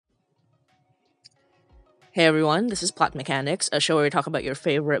Hey everyone, this is Plot Mechanics, a show where we talk about your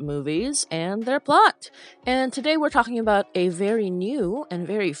favorite movies and their plot. And today we're talking about a very new and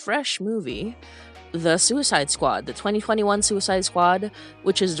very fresh movie, The Suicide Squad, the 2021 Suicide Squad,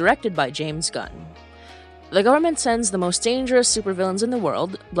 which is directed by James Gunn. The government sends the most dangerous supervillains in the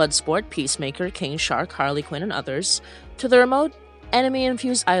world, Bloodsport, Peacemaker, King Shark, Harley Quinn, and others, to the remote, enemy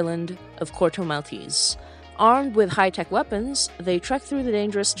infused island of Corto Maltese. Armed with high tech weapons, they trek through the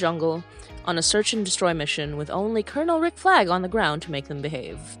dangerous jungle on a search and destroy mission with only Colonel Rick Flag on the ground to make them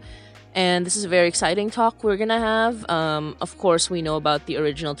behave. And this is a very exciting talk we're gonna have. Of course, we know about the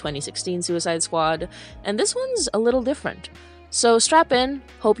original 2016 Suicide Squad, and this one's a little different. So strap in,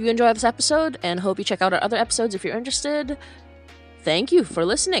 hope you enjoy this episode, and hope you check out our other episodes if you're interested. Thank you for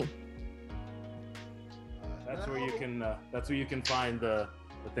listening. That's where you can. That's where you can find the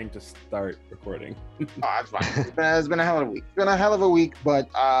thing to start recording. Oh, that's fine. It's been a hell of a week. It's been a hell of a week, but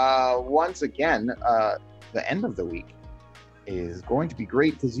once again, the end of the week is going to be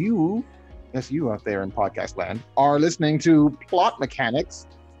great because you out there in podcast land, are listening to Plot Mechanics.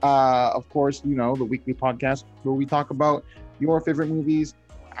 Of course, you know, the weekly podcast where we talk about your favorite movies,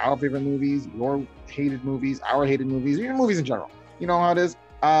 our favorite movies, your hated movies, our hated movies, your movies in general. You know how it is.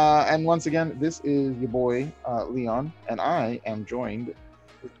 And once again, this is your boy, Leon, and I am joined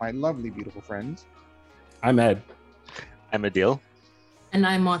with my lovely, beautiful friends. I'm Ed. I'm Adil. And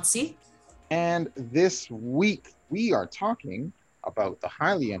I'm Motsi. And this week, we are talking about the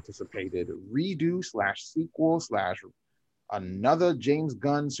highly anticipated redo / sequel / another James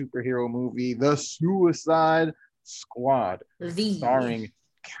Gunn superhero movie, The Suicide Squad, starring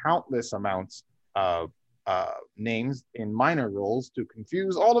countless amounts of names in minor roles to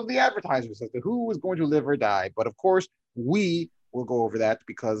confuse all of the advertisers as to who is going to live or die. But of course, we will go over that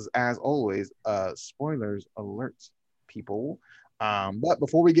because, as always, spoilers alert, people. But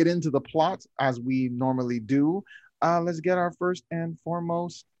before we get into the plot, as we normally do, let's get our first and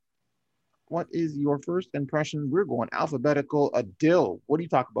foremost. What is your first impression? We're going alphabetical. Adil, what do you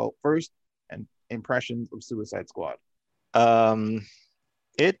talk about first and impressions of Suicide Squad? I'm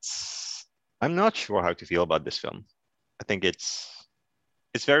not sure how to feel about this film. I think it's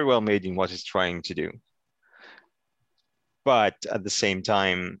very well made in what it's trying to do. But at the same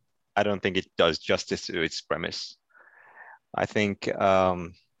time, I don't think it does justice to its premise. I think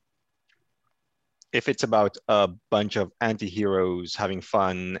if it's about a bunch of anti-heroes having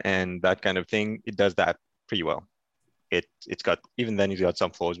fun and that kind of thing, it does that pretty well. It's got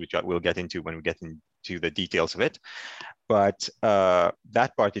some flaws, which we'll get into when we get into the details of it. But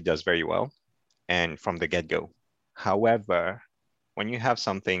that part it does very well, and from the get-go. However, when you have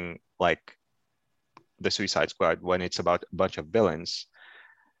something like the Suicide Squad, when it's about a bunch of villains,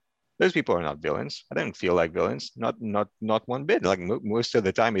 those people are not villains. I don't feel like villains, not one bit. Like most of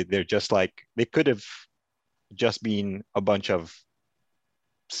the time, they're just like, they could have just been a bunch of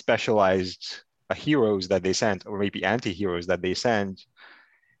specialized heroes that they sent, or maybe anti-heroes that they sent.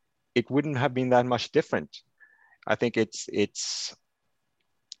 It wouldn't have been that much different. I think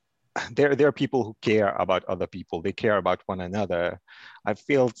there are people who care about other people. They care about one another. I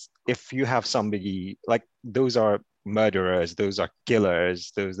feel if you have somebody like, those are murderers, those are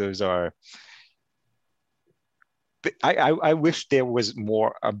killers, those are. I wish there was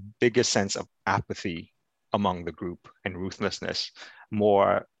a bigger sense of apathy among the group and ruthlessness.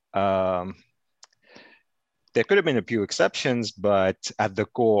 More. There could have been a few exceptions, but at the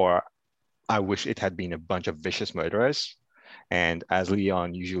core, I wish it had been a bunch of vicious murderers. And as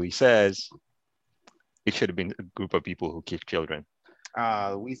Leon usually says, it should have been a group of people who killed children.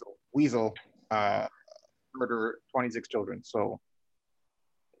 Weasel murder 26 children. So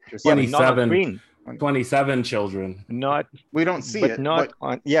 27 children. We don't see it.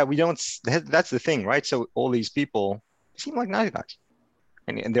 We don't. That's the thing, right? So all these people seem like nice guys,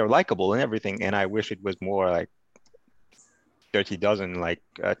 and they're likable and everything. And I wish it was more like Dirty Dozen, like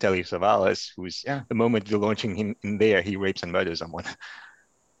Telly Savalas, who's the moment you're launching him in there, he rapes and murders someone.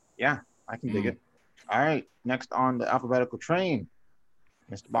 Yeah, I can dig it. All right, next on the alphabetical train,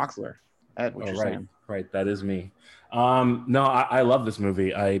 Mr. Boxler. Ed, what you're saying? Right, that is me. No, I love this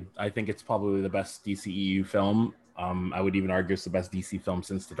movie. I think it's probably the best DCEU film. I would even argue it's the best DC film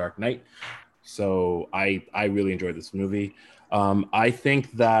since The Dark Knight. So I really enjoyed this movie. I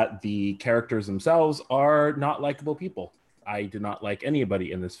think that the characters themselves are not likable people. I did not like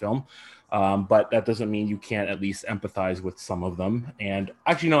anybody in this film, but that doesn't mean you can't at least empathize with some of them. And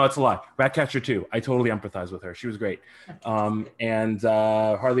actually, no, that's a lie. Ratcatcher too. I totally empathize with her. She was great. And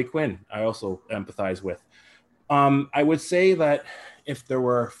Harley Quinn, I also empathize with. I would say that if there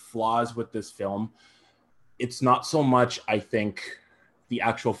were flaws with this film, it's not so much, I think, the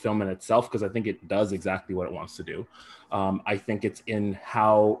actual film in itself, because I think it does exactly what it wants to do. I think it's in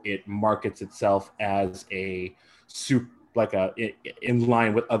how it markets itself as a in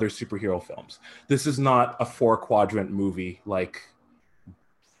line with other superhero films. This is not a 4-quadrant movie like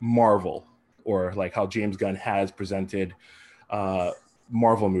Marvel, or like how James Gunn has presented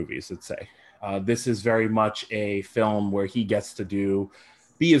Marvel movies, let's say. This is very much a film where he gets to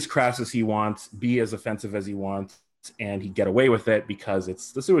be as crass as he wants, be as offensive as he wants, and he get away with it because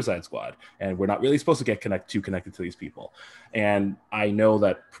it's the Suicide Squad, and we're not really supposed to get connected to these people. And I know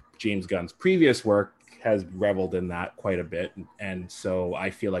that James Gunn's previous work has reveled in that quite a bit, and so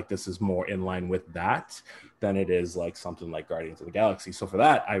I feel like this is more in line with that than it is like something like Guardians of the Galaxy. So for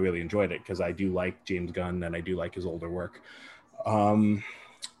that, I really enjoyed it, because I do like James Gunn and I do like his older work.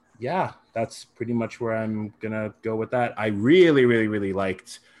 Yeah, that's pretty much where I'm gonna go with that. I really, really, really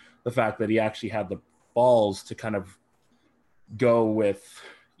liked the fact that he actually had the balls to kind of go with,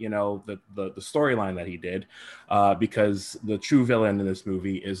 you know, the storyline that he did, because the true villain in this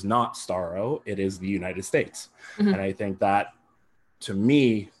movie is not Starro, it is the United States. Mhm. And I think that, to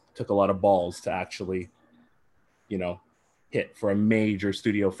me, took a lot of balls to actually, you know, hit for a major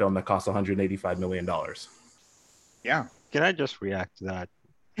studio film that cost $185 million. Yeah, Can I just react to that?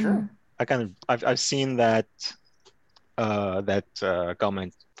 sure. I've seen that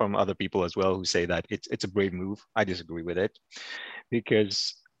comment from other people as well, who say that it's a brave move. I disagree with it,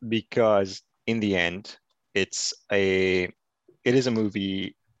 because in the end, it is a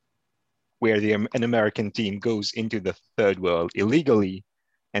movie where an American team goes into the third world illegally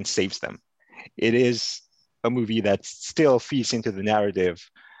and saves them. It is a movie that still feeds into the narrative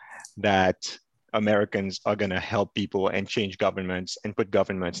that Americans are going to help people and change governments and put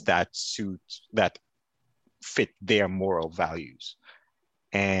governments that fit their moral values.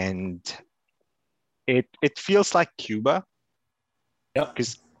 And it feels like Cuba. Yep.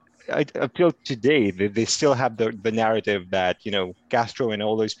 Because I feel today that they still have the narrative that, you know, Castro and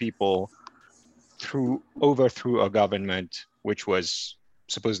all those people overthrew a government which was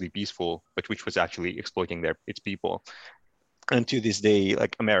supposedly peaceful, but which was actually exploiting its people. And to this day,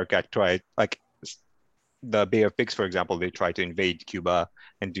 like, America tried, like the Bay of Pigs, for example, they try to invade Cuba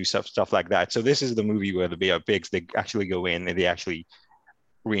and do stuff like that. So this is the movie where the Bay of Pigs, they actually go in and they actually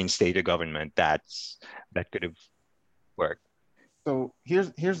reinstate a government that could have worked. So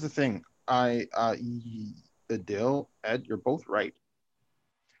here's the thing. Adil, Ed, you're both right.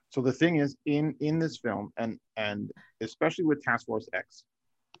 So the thing is, in this film, and especially with Task Force X,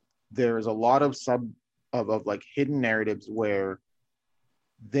 there is a lot of like hidden narratives where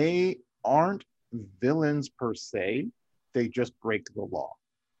they aren't villains per se, they just break the law.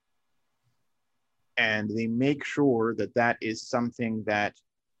 And they make sure that that is something that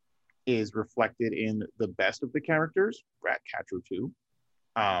is reflected in the best of the characters, Ratcatcher 2,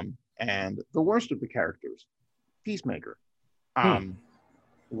 and the worst of the characters, Peacemaker.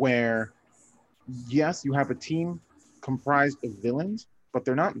 Where, yes, you have a team comprised of villains, but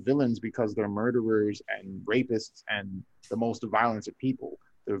they're not villains because they're murderers and rapists and the most violent of people.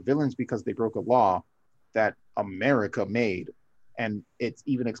 They're villains because they broke a law that America made. And it's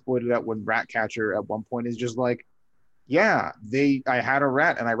even exploited out when Ratcatcher at one point is just like, yeah, I had a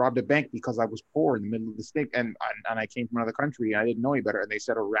rat and I robbed a bank because I was poor in the middle of the state, and I came from another country and I didn't know any better. And they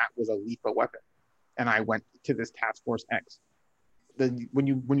said a rat was a lethal weapon. And I went to this Task Force X. When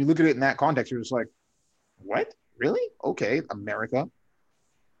you look at it in that context, you're just like, what? Really? Okay, America.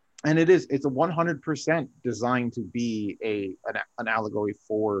 And it's a 100% designed to be an allegory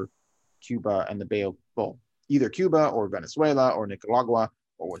for Cuba and the Bay of, well, either Cuba or Venezuela or Nicaragua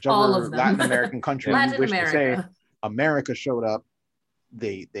or whichever Latin American country you wish to say. America showed up.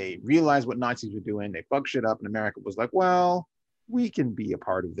 They realized what Nazis were doing. They fucked shit up, and America was like, well, we can be a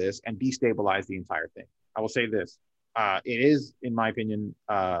part of this and destabilize the entire thing. I will say this. It is, in my opinion,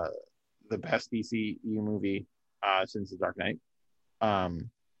 the best DCEU movie since The Dark Knight.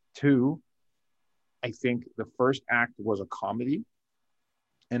 2, I think the first act was a comedy,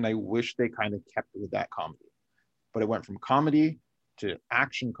 and I wish they kind of kept with that comedy. But it went from comedy to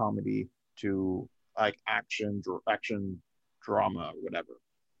action comedy to like action drama or whatever.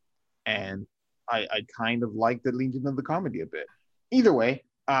 And I kind of like the legion of the comedy a bit. Either way,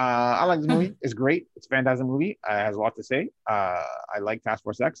 I like this movie. It's great. It's a fantastic movie. It has a lot to say. I like Task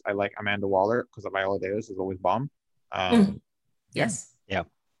Force X. I like Amanda Waller because Viola Davis is always bomb. Yes. Yeah.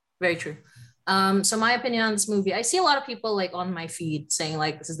 Very true. So my opinion on this movie, I see a lot of people like on my feed saying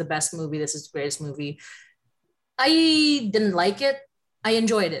like, this is the best movie. This is the greatest movie. I didn't like it. I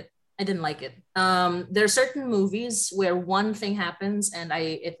enjoyed it. I didn't like it. There are certain movies where one thing happens and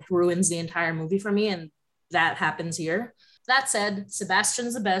it ruins the entire movie for me, and that happens here. That said,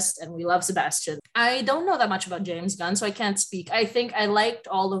 Sebastian's the best, and we love Sebastian. I don't know that much about James Gunn, so I can't speak. I think I liked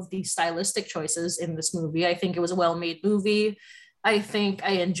all of the stylistic choices in this movie. I think it was a well-made movie. I think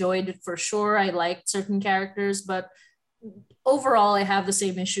I enjoyed it for sure. I liked certain characters, but overall I have the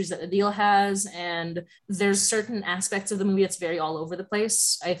same issues that Adil has, and there's certain aspects of the movie that's very all over the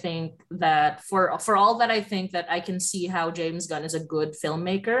place. I think that for all that I think that I can see how James Gunn is a good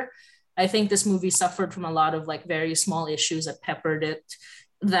filmmaker, I think this movie suffered from a lot of like very small issues that peppered it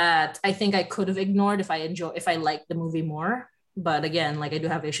that I think I could have ignored if I liked the movie more. But again, like I do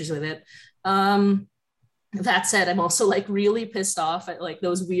have issues with it. That said, I'm also like really pissed off at like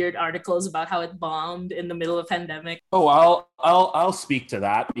those weird articles about how it bombed in the middle of pandemic. Oh, I'll speak to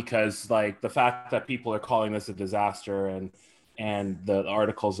that, because like the fact that people are calling this a disaster and the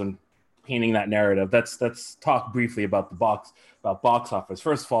articles and painting that narrative. Let's talk briefly about box office.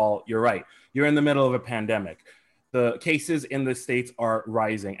 First of all, you're right. You're in the middle of a pandemic. The cases in the States are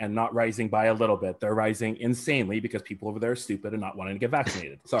rising, and not rising by a little bit. They're rising insanely because people over there are stupid and not wanting to get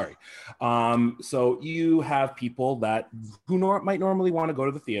vaccinated. Sorry. So you have people who might normally want to go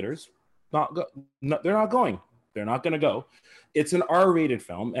to the theaters. They're not going. They're not going to go. It's an R-rated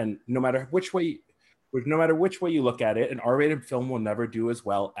film, and no matter which way you look at it, an R-rated film will never do as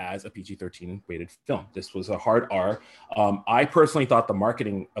well as a PG-13 rated film. This was a hard R. I personally thought the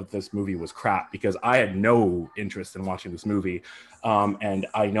marketing of this movie was crap, because I had no interest in watching this movie. And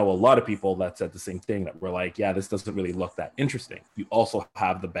I know a lot of people that said the same thing, that were like, yeah, this doesn't really look that interesting. You also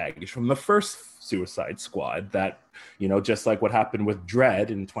have the baggage from the first Suicide Squad that, just like what happened with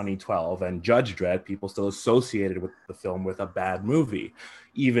Dredd in 2012 and Judge Dredd, people still associated with the film with a bad movie,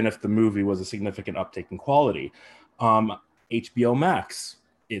 even if the movie was a significant uptake in quality. HBO Max,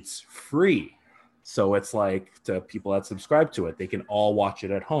 it's free. So it's like, to people that subscribe to it, they can all watch it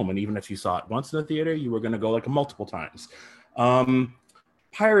at home. And even if you saw it once in the theater, you were going to go like multiple times.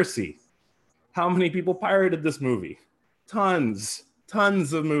 Piracy. How many people pirated this movie? Tons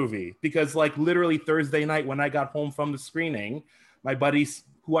of movie. Because like literally Thursday night when I got home from the screening, my buddies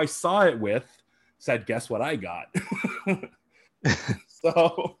who I saw it with said, guess what I got?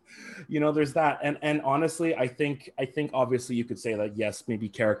 So, there's that. And honestly, I think obviously you could say that, yes, maybe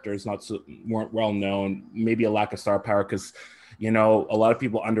characters weren't well known, maybe a lack of star power, because, a lot of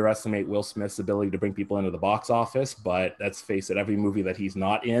people underestimate Will Smith's ability to bring people into the box office, but let's face it, every movie that he's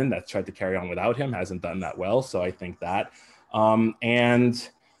not in that's tried to carry on without him hasn't done that well. So I think that, and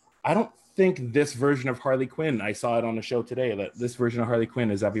I don't think this version of Harley Quinn, I saw it on the show today, that this version of Harley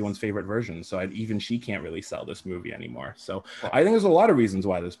Quinn is everyone's favorite version. So even she can't really sell this movie anymore. So I think there's a lot of reasons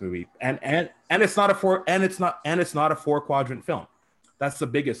why this movie, and it's not a four quadrant film. That's the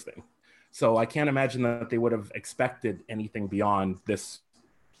biggest thing. So I can't imagine that they would have expected anything beyond this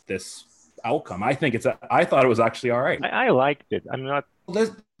outcome. I thought it was actually all right. I liked it. I'm not.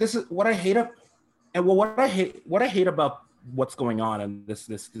 This is what I hate what I hate about what's going on and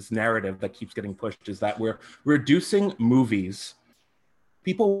this narrative that keeps getting pushed is that we're reducing movies.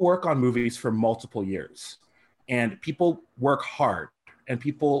 People work on movies for multiple years, and people work hard, and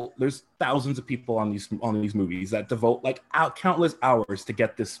there's thousands of people on these movies that devote like countless hours to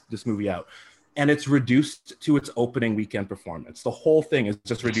get this movie out, and it's reduced to its opening weekend performance. The whole thing is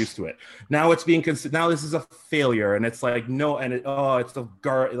just reduced to it. Now it's being considered. Now this is a failure, and it's like no, and it's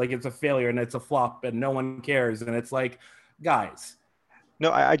a failure, and it's a flop, and no one cares, and it's like, guys.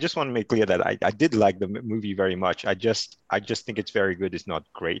 No, I just want to make clear that I did like the movie very much. I just think it's very good. It's not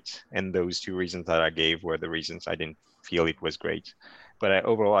great, and those two reasons that I gave were the reasons I didn't feel it was great. But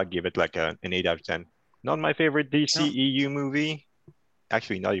overall, I give it like an 8 out of 10. Not my favorite DCEU movie.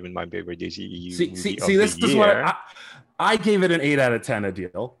 Actually, not even my favorite DCEU movie. See, this is what I gave it an 8 out of 10,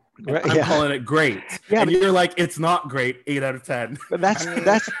 Adil. Right, I'm calling it great. Yeah, and you're like, it's not great, 8 out of 10. But that's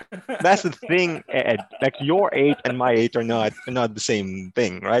the thing, Ed. Like your 8 and my 8 are not the same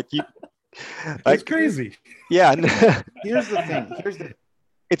thing, right? It's crazy. Yeah. Here's the thing.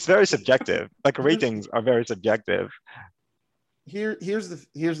 It's very subjective. Like ratings are very subjective. Here's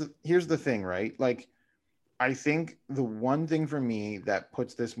the thing, right? Like, I think the one thing for me that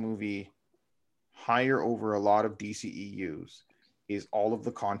puts this movie higher over a lot of DCEUs is all of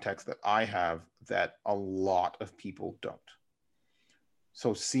the context that I have that a lot of people don't.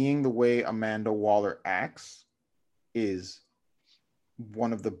 So seeing the way Amanda Waller acts is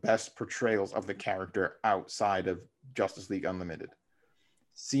one of the best portrayals of the character outside of Justice League Unlimited.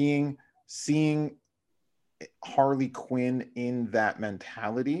 Seeing Harley Quinn in that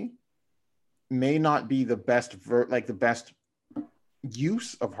mentality may not be the best the best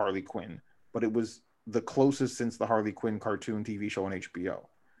use of Harley Quinn, but it was the closest since the Harley Quinn cartoon TV show on HBO.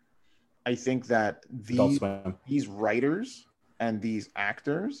 I think that Adult Swim. these writers and these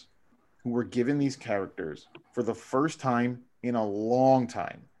actors who were given these characters for the first time in a long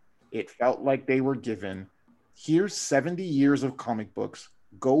time, it felt like they were given, here's 70 years of comic books,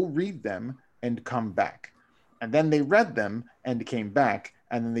 go read them and come back. And then they read them and came back,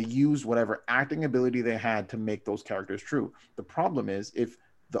 and then they used whatever acting ability they had to make those characters true. The problem is, if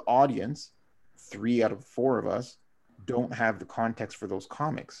the audience, 3 out of 4 of us, don't have the context for those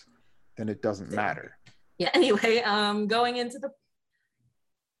comics, then it doesn't matter. Yeah, anyway, going into the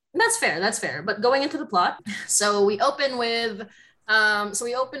that's fair. But going into the plot, so we open with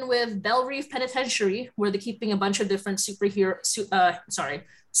Belle Reef Penitentiary, where they're keeping a bunch of different super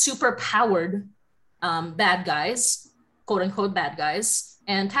powered bad guys, quote unquote bad guys.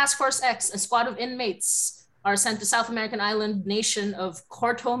 And Task Force X, a squad of inmates, are sent to South American island nation of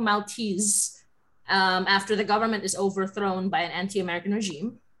Corto Maltese after the government is overthrown by an anti-American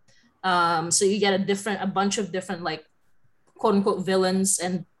regime. So you get a bunch of different like quote unquote villains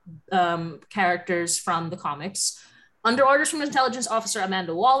and characters from the comics. Under orders from intelligence officer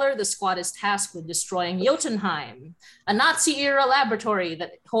Amanda Waller, the squad is tasked with destroying Jotunheim, a Nazi-era laboratory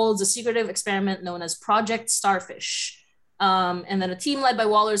that holds a secretive experiment known as Project Starfish. And then a team led by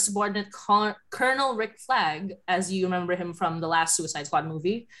Waller's subordinate Colonel Rick Flag, as you remember him from the last Suicide Squad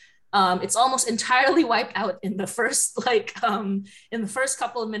movie. It's almost entirely wiped out in the first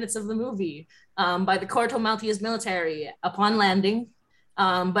couple of minutes of the movie by the Corto Maltese military upon landing.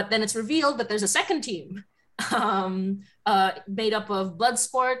 But then it's revealed that there's a second team made up of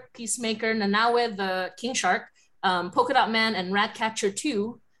Bloodsport, Peacemaker, Nanaue, the King Shark, Polka Dot Man, and Ratcatcher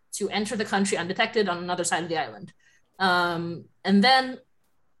 2 to enter the country undetected on another side of the island. And then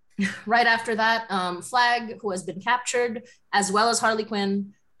right after that, Flag, who has been captured, as well as Harley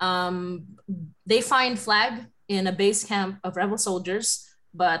Quinn, they find Flag in a base camp of rebel soldiers,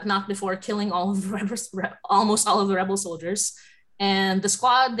 but not before killing almost all of the rebel soldiers. And the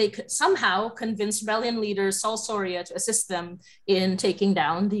squad, they could somehow convince rebellion leader Sol Soria to assist them in taking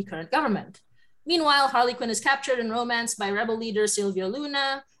down the current government. Meanwhile, Harley Quinn is captured and romanced by rebel leader Silvio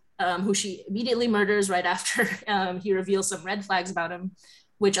Luna, who she immediately murders right after he reveals some red flags about him,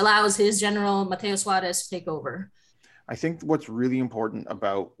 which allows his general Mateo Suarez to take over. I think what's really important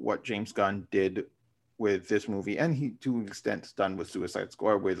about what James Gunn did with this movie, and he to an extent done with Suicide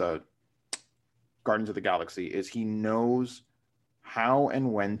Squad, with Guardians of the Galaxy, is he knows how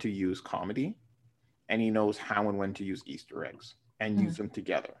and when to use comedy, and he knows how and when to use Easter eggs and use them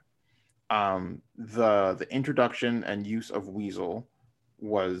together. The introduction and use of Weasel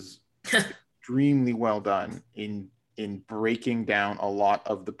was extremely well done in breaking down a lot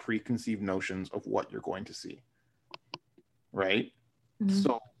of the preconceived notions of what you're going to see. Right? Mm-hmm.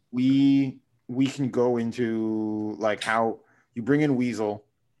 So we can go into like how you bring in Weasel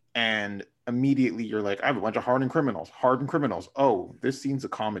and immediately you're like, I have a bunch of hardened criminals. Oh, this scene's a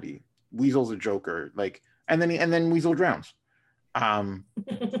comedy. Weasel's a joker. Like, and then Weasel drowns. And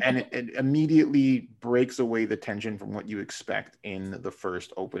it immediately breaks away the tension from what you expect in the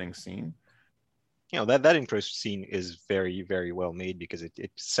first opening scene. You know, that intro scene is very, very well made because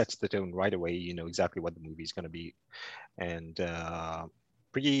it sets the tone right away. You know exactly what the movie is going to be, and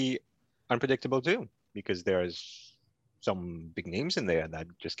pretty unpredictable too, because there's some big names in there that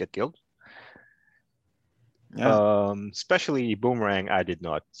just get killed. Yeah. Especially Boomerang, I did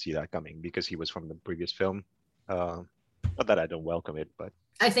not see that coming because he was from the previous film. Not that I don't welcome it, but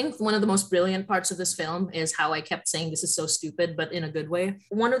I think one of the most brilliant parts of this film is how I kept saying this is so stupid, but in a good way.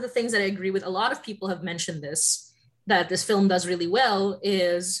 One of the things that I agree with, a lot of people have mentioned this, that this film does really well,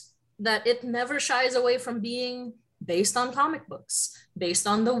 is that it never shies away from being based on comic books, based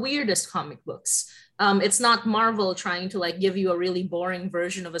on the weirdest comic books. It's not Marvel trying to like give you a really boring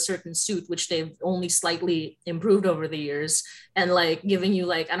version of a certain suit, which they've only slightly improved over the years, and like giving you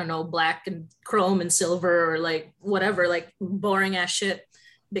like, I don't know, black and chrome and silver or like whatever, like boring ass shit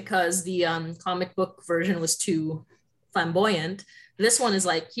because the comic book version was too flamboyant. This one is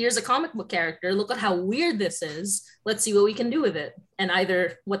like, here's a comic book character. Look at how weird this is. Let's see what we can do with it. And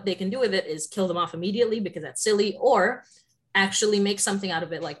either what they can do with it is kill them off immediately because that's silly, or actually make something out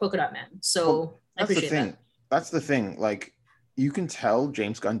of it like Polka Dot Man. So well, I appreciate that. That's the thing. Like, you can tell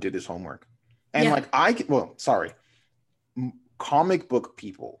James Gunn did his homework. And comic book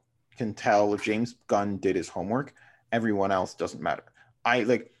people can tell if James Gunn did his homework. Everyone else doesn't matter. I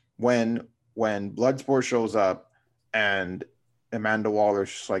like when Bloodsport shows up and Amanda Waller's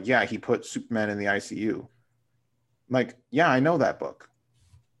just like, yeah, he put Superman in the ICU. Like, yeah, I know that book.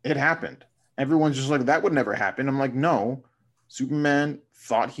 It happened. Everyone's just like, that would never happen. I'm like, no, Superman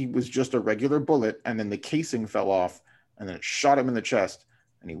thought he was just a regular bullet, and then the casing fell off, and then it shot him in the chest,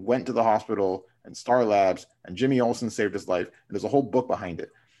 and he went to the hospital and Star Labs and Jimmy Olsen saved his life. And there's a whole book behind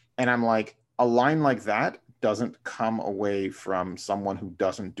it. And I'm like, a line like that doesn't come away from someone who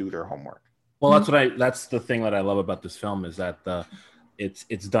doesn't do their homework. Well, that's the thing that I love about this film is that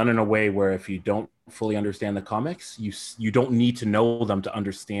it's done in a way where if you don't fully understand the comics, you don't need to know them to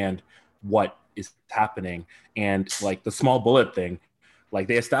understand what is happening. And like the small bullet thing, like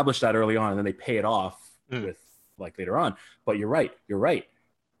they established that early on and then they pay it off with like later on. But you're right.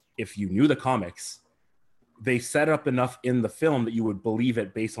 If you knew the comics, they set up enough in the film that you would believe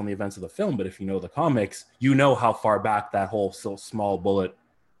it based on the events of the film. But if you know the comics, you know how far back that whole small bullet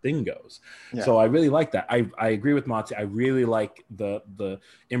thing goes. Yeah. So I really like that. I agree with Monty. I really like the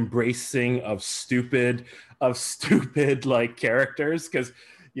embracing of stupid like characters, because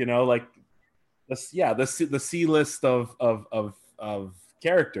you know, like the C list of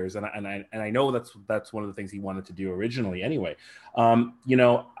characters, and I know that's one of the things he wanted to do originally anyway. I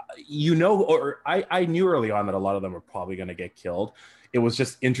knew early on that a lot of them were probably going to get killed. It was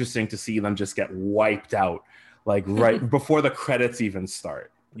just interesting to see them just get wiped out like right before the credits even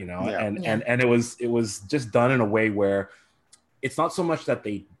start, you know. And it was just done in a way where it's not so much that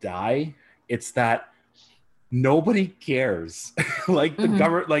they die, it's that nobody cares. Like the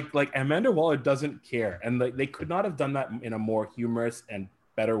government, like Amanda Waller doesn't care, and they could not have done that in a more humorous and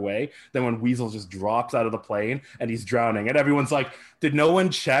better way than when Weasel just drops out of the plane and he's drowning, and everyone's like, "Did no one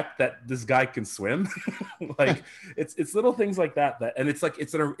check that this guy can swim?" Like it's little things like that, and it's like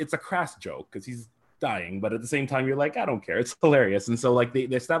it's a crass joke because he's dying, but at the same time you're like, I don't care, it's hilarious. And so like they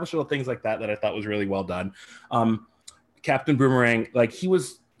establish little things like that I thought was really well done. Captain Boomerang, like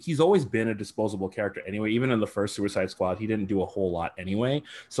he's always been a disposable character anyway. Even in the first Suicide Squad, he didn't do a whole lot anyway.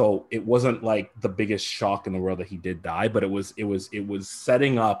 So it wasn't like the biggest shock in the world that he did die, but it was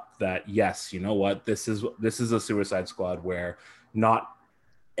setting up that, yes, you know what, this is a Suicide Squad where not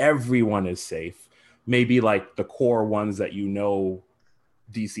everyone is safe. Maybe like the core ones that you know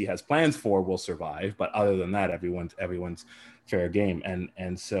DC has plans for will survive, but other than that, everyone's fair game.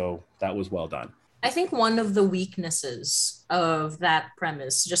 And so that was well done. I think one of the weaknesses of that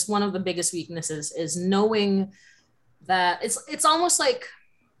premise, just one of the biggest weaknesses, is knowing that it's almost like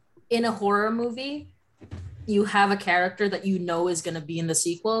in a horror movie, you have a character that you know is going to be in the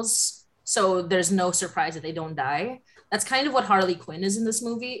sequels, so there's no surprise that they don't die. That's kind of what Harley Quinn is in this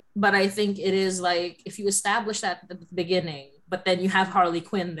movie, but I think it is like, if you establish that at the beginning, but then you have Harley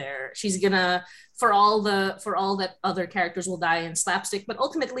Quinn there, she's gonna, for all that other characters will die in slapstick, but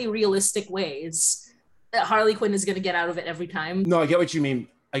ultimately realistic ways, Harley Quinn is gonna get out of it every time. No, I get what you mean,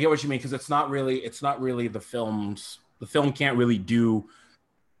 because it's not really the film can't really do,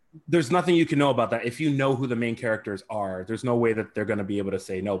 there's nothing you can know about that. If you know who the main characters are, there's no way that they're going to be able to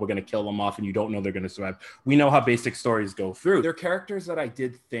say, no, we're going to kill them off and you don't know they're going to survive. We know how basic stories go through. There are characters that I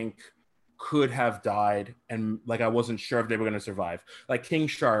did think could have died, and like I wasn't sure if they were going to survive. Like King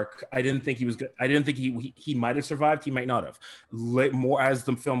Shark, I didn't think he was good. I didn't think he might have survived. He might not have. More as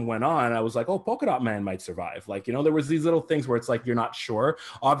the film went on, I was like, oh, Polka Dot Man might survive. Like, you know, there was these little things where it's like you're not sure.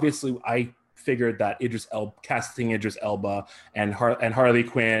 Obviously, I figured that casting Idris Elba and Harley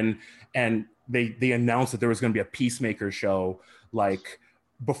Quinn, and they announced that there was going to be a Peacemaker show like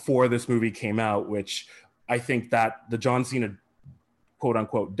before this movie came out, which I think that the John Cena quote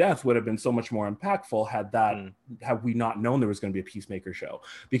unquote death would have been so much more impactful had we not known there was going to be a Peacemaker show,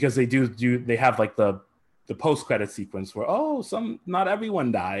 because they have like the post credit sequence where not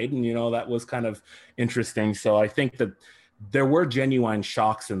everyone died, and you know, that was kind of interesting. So I think that there were genuine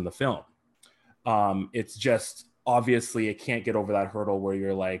shocks in the film. It's just obviously it can't get over that hurdle where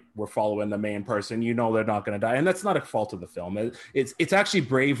you're like, we're following the main person, you know, they're not going to die, and that's not a fault of the film. It's actually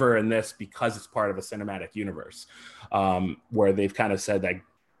braver in this because it's part of a cinematic universe, where they've kind of said that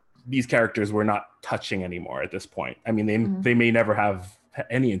these characters we're not touching anymore at this point. I mean, they may never have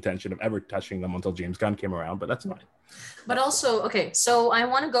any intention of ever touching them until James Gunn came around, but that's fine. But also, okay, so I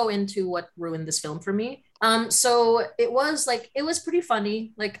want to go into what ruined this film for me. So it was pretty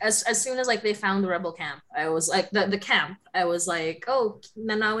funny. Like as soon as like they found the rebel camp, I was like the camp, I was like, oh,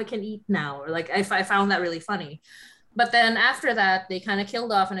 now we can eat now. Or like I found that really funny. But then after that, they kind of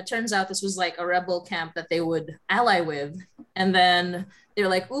killed off, and it turns out this was like a rebel camp that they would ally with. And then they're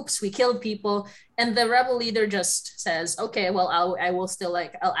like, oops, we killed people. And the rebel leader just says, okay, well, I'll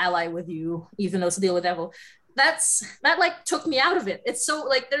ally with you, even though it's a deal with devil. That like took me out of it. It's so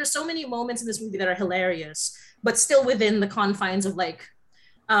like, there's so many moments in this movie that are hilarious, but still within the confines of like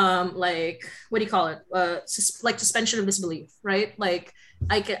what do you call it? Like suspension of disbelief, right? Like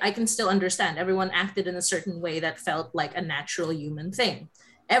I can still understand. Everyone acted in a certain way that felt like a natural human thing.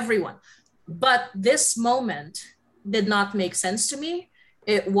 Everyone. But this moment did not make sense to me.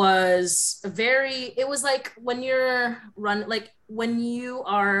 It was very, it was like when you're like when you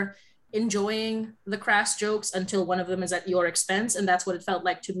are enjoying the crass jokes until one of them is at your expense. And that's what it felt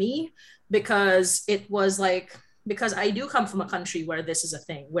like to me, because it was like, because I do come from a country where this is a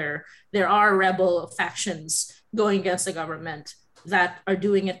thing, where there are rebel factions going against the government that are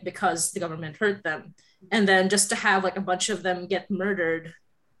doing it because the government hurt them. And then just to have like a bunch of them get murdered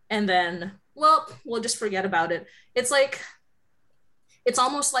and then, well, we'll just forget about it. It's like, it's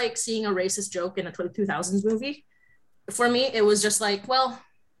almost like seeing a racist joke in a 2000s movie. For me, it was just like, well,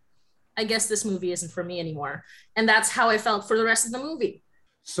 I guess this movie isn't for me anymore. And that's how I felt for the rest of the movie.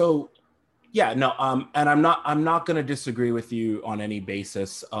 So yeah, no, and I'm not going to disagree with you on any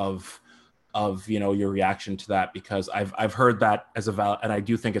basis of your reaction to that, because I've heard that as a valid, and I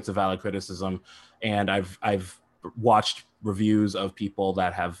do think it's a valid criticism, and I've watched reviews of people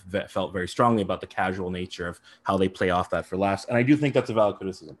that have felt very strongly about the casual nature of how they play off that for laughs, and I do think that's a valid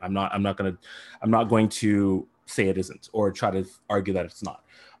criticism. I'm not going to say it isn't or try to argue that it's not.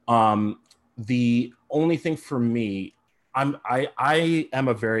 The only thing for me, I am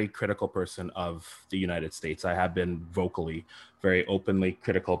a very critical person of the United States. I have been vocally very openly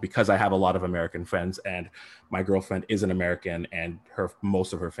critical because I have a lot of American friends, and my girlfriend is an American, and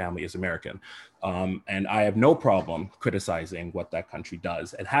most of her family is American. And I have no problem criticizing what that country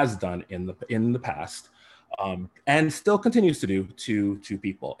does and has done in the past, and still continues to do to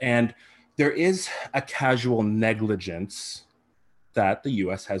people. And there is a casual negligence that the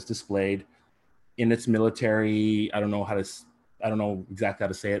U.S. has displayed in its military. I don't know exactly how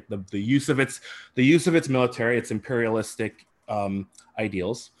to say it. The use of its military, its imperialistic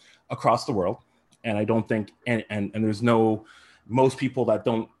ideals across the world. And I don't think, and there's no, most people that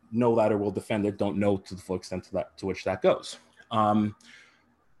don't know that or will defend it don't know to the full extent to which that goes.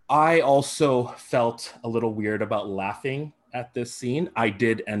 I also felt a little weird about laughing at this scene. I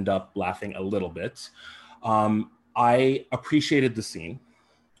did end up laughing a little bit. I appreciated the scene.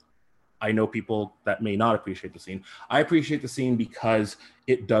 I know people that may not appreciate the scene. I appreciate the scene because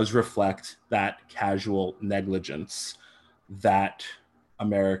it does reflect that casual negligence that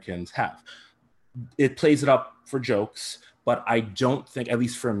Americans have. It plays it up for jokes, but I don't think, at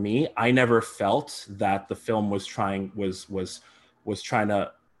least for me, I never felt that the film was trying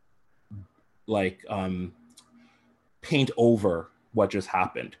to like paint over what just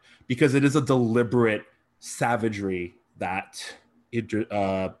happened, because it is a deliberate savagery that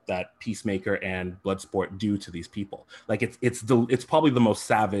that Peacemaker and Bloodsport do to these people. Like it's probably the most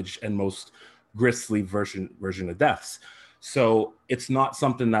savage and most grisly version of deaths. So it's not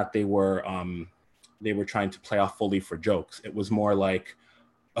something that they were trying to play off fully for jokes. It was more like,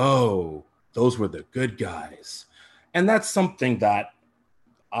 oh, those were the good guys. And that's something that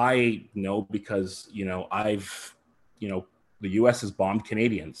I know because, the US has bombed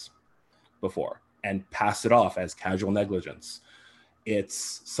Canadians before and passed it off as casual negligence.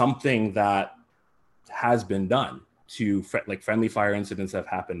 It's something that has been done to friendly fire incidents have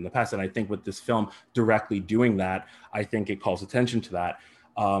happened in the past. And I think with this film directly doing that, I think it calls attention to that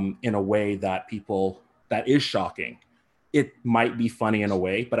in a way that is shocking. It might be funny in a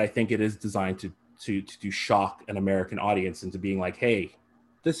way, but I think it is designed to shock an American audience into being like, hey,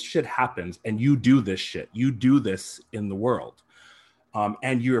 this shit happens and you do this shit. You do this in the world.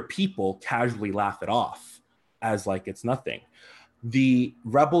 And your people casually laugh it off as like it's nothing. The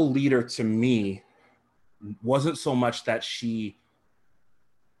rebel leader to me wasn't so much that she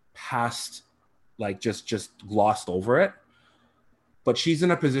passed, like just glossed over it, but she's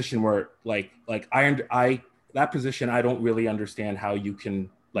in a position where like I that position, I don't really understand how you can,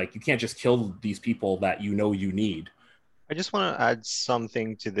 like, you can't just kill these people that you need. I just want to add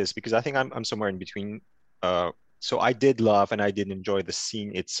something to this because I think I'm somewhere in between. So I did love and I did enjoy the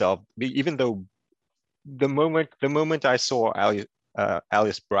scene itself, even though the moment I saw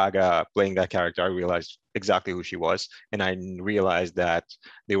Alice Braga playing that character, I realized exactly who she was, and I realized that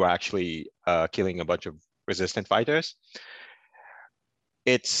they were actually killing a bunch of resistant fighters.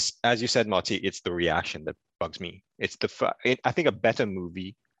 It's, as you said, Marty, it's the reaction that bugs me. I think a better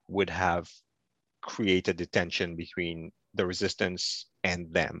movie would have created the tension between the resistance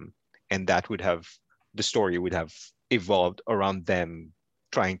and them, and that would have, the story would have evolved around them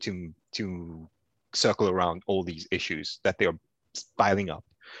trying to circle around all these issues that they are piling up.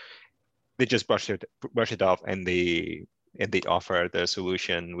 They just brush it off, and they offer the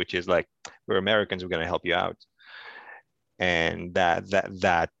solution, which is like, we're Americans, we're going to help you out. And that's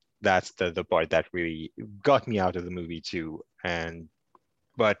the part that really got me out of the movie too.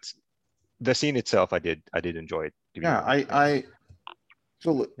 But the scene itself, I did enjoy it. Yeah,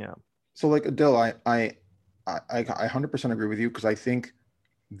 so like Adele, I 100% agree with you, because I think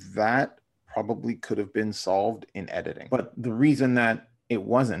that probably could have been solved in editing. But the reason that it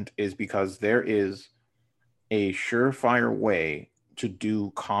wasn't is because there is a surefire way to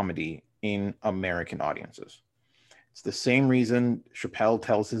do comedy in American audiences. It's the same reason Chappelle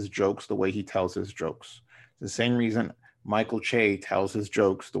tells his jokes the way he tells his jokes. It's the same reason Michael Che tells his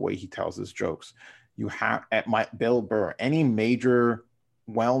jokes the way he tells his jokes. You have Bill Burr, any major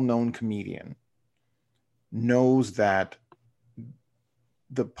well-known comedian knows that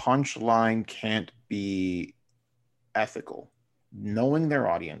the punchline can't be ethical. Knowing their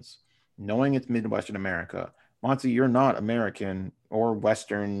audience, knowing it's Midwestern America. Monty, you're not American or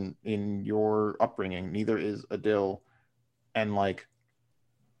Western in your upbringing. Neither is Adil. And like,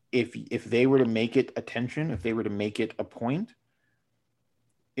 if they were to make it attention, if they were to make it a point,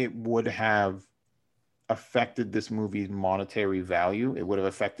 it would have affected this movie's monetary value. It would have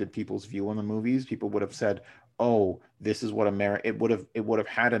affected people's view on the movies. People would have said, "Oh, this is what America." It would have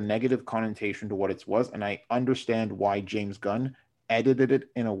had a negative connotation to what it was. And I understand why James Gunn edited it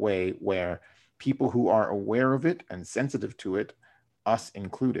in a way where people who are aware of it and sensitive to it, us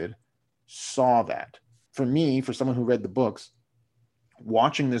included, saw that. For me, for someone who read the books,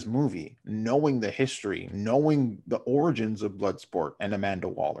 watching this movie, knowing the history, knowing the origins of Bloodsport and Amanda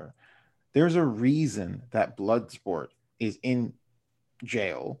Waller, there's a reason that Bloodsport is in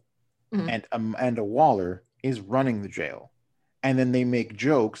jail and Amanda Waller is running the jail. And then they make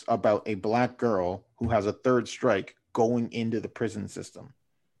jokes about a black girl who has a third strike going into the prison system.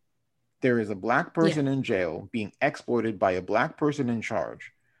 There is a black person in jail being exploited by a black person in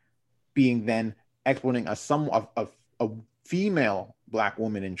charge, being then exploiting a female black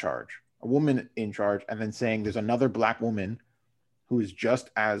woman in charge, a woman in charge, and then saying there's another black woman who is just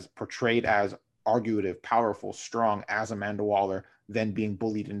as portrayed as argumentative, powerful, strong as Amanda Waller, then being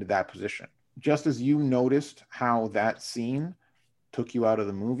bullied into that position. Just as you noticed how that scene took you out of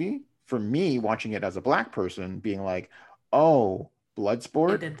the movie, for me, watching it as a black person, being like, oh,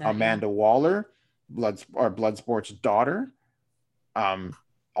 Bloodsport, Amanda Waller, Bloodsport's daughter,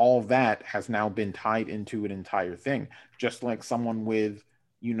 all of that has now been tied into an entire thing. Just like someone with,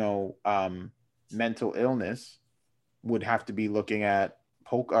 mental illness would have to be looking at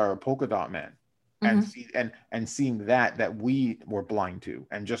Polka Dot Man and seeing that we were blind to,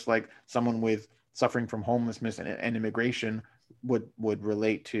 and just like someone with suffering from homelessness and immigration would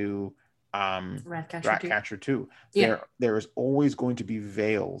relate to Ratcatcher 2. There is always going to be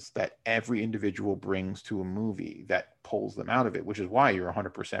veils that every individual brings to a movie that pulls them out of it, which is why you're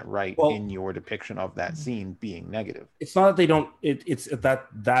 100% right in your depiction of that scene being negative. It's not that they don't, it's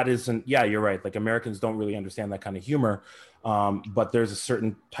that isn't, you're right. Like, Americans don't really understand that kind of humor, but there's a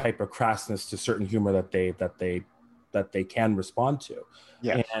certain type of crassness to certain humor that they can respond to.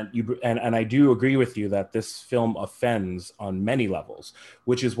 Yeah, and I do agree with you that this film offends on many levels,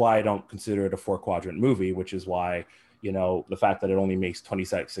 which is why I don't consider it a 4-quadrant movie. Which is why, the fact that it only makes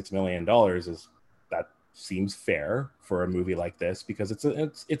 $26 million seems fair for a movie like this, because it's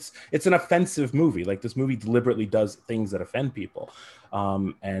an offensive movie. Like, this movie deliberately does things that offend people,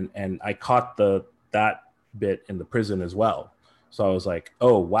 and I caught that bit in the prison as well. So I was like,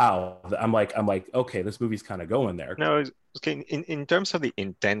 oh, wow. I'm like, okay, this movie's kind of going there. No, okay. In terms of the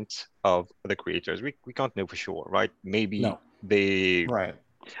intent of the creators, we can't know for sure, right? Maybe they... Right.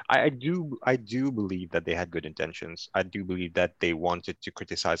 I do believe that they had good intentions. I do believe that they wanted to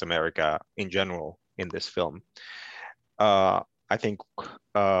criticize America in general in this film. I think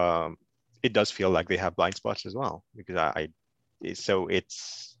it does feel like they have blind spots as well, because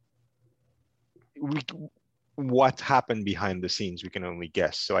what happened behind the scenes, we can only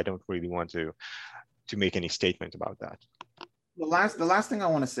guess. So I don't really want to make any statement about that. The last thing I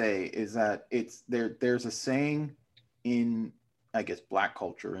want to say is that there's a saying in, I guess, Black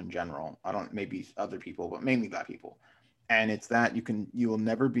culture in general. Maybe other people, but mainly Black people. And it's that you will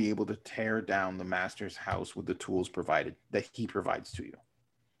never be able to tear down the master's house with the tools provided that he provides to you.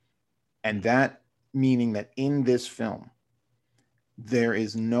 And that meaning that in this film, there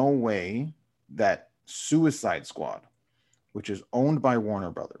is no way that Suicide Squad, which is owned by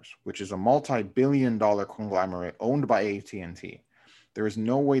Warner Brothers, which is a multi-billion-dollar conglomerate owned by AT&T, there is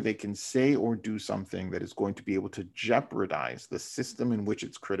no way they can say or do something that is going to be able to jeopardize the system in which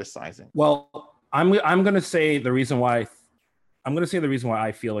it's criticizing. Well, I'm going to say the reason why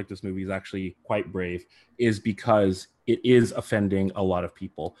I feel like this movie is actually quite brave is because it is offending a lot of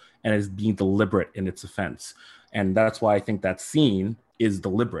people and is being deliberate in its offense. And that's why I think that scene is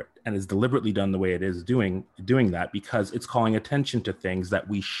deliberate and is deliberately done the way it is doing that, because it's calling attention to things that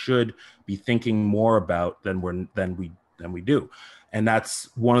we should be thinking more about than we do. And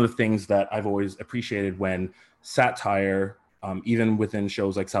that's one of the things that I've always appreciated when satire even within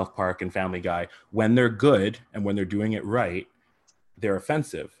shows like South Park and Family Guy, when they're good and when they're doing it right, they're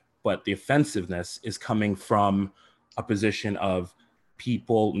offensive. But the offensiveness is coming from a position of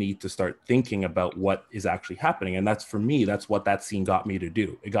people need to start thinking about what is actually happening. And that's, for me, that's what that scene got me to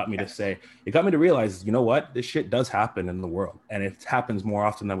do. It got me to say, it got me to realize, you know what, this shit does happen in the world, and it happens more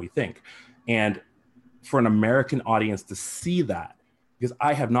often than we think. And for an American audience to see that, because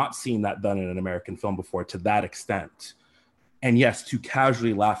I have not seen that done in an American film before to that extent, and yes, to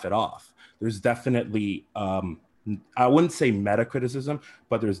casually laugh it off, there's definitely, I wouldn't say meta criticism,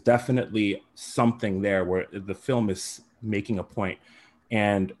 but there's definitely something there where the film is making a point.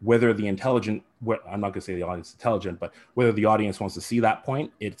 And whether the intelligent, I'm not going to say the audience is intelligent, but whether the audience wants to see that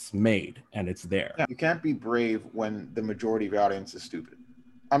point, it's made and it's there. Yeah, you can't be brave when the majority of the audience is stupid.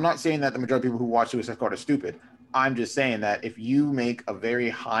 I'm not saying that the majority of people who watch Suicide Squad are stupid. I'm just saying that if you make a very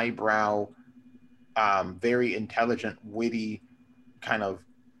highbrow, very intelligent, witty, kind of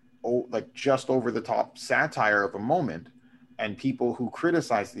like just over the top satire of a moment, and people who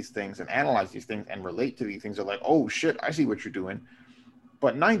criticize these things and analyze these things and relate to these things are like, oh shit, I see what you're doing.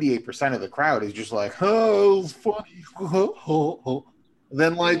 But 98% of the crowd is just like, oh, it's funny.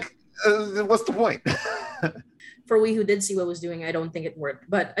 Then like, what's the point? For we who did see what was doing, I don't think it worked.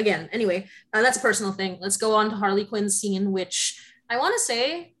 But again, anyway, that's a personal thing. Let's go on to Harley Quinn's scene, which I want to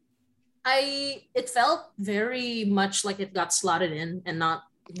say, it felt very much like it got slotted in and not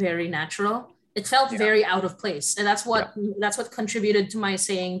very natural. It felt very out of place, and that's what contributed to my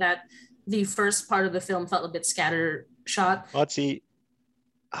saying that the first part of the film felt a bit scattershot. Let's see.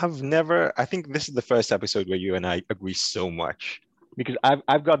 I think this is the first episode where you and I agree so much, because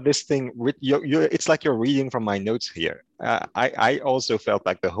I've got this thing. It's like you're reading from my notes here. I also felt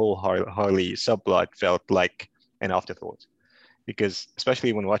like the whole Harley subplot felt like an afterthought, because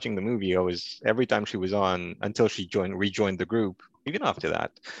especially when watching the movie, every time she was on until she rejoined the group. Even after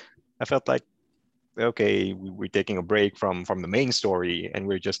that, I felt like, okay, we're taking a break from the main story, and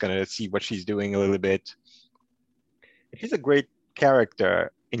we're just gonna see what she's doing a little bit. She's a great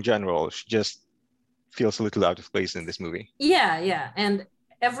character in general. She just feels a little out of place in this movie. Yeah. And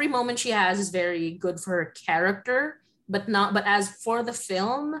every moment she has is very good for her character, but as for the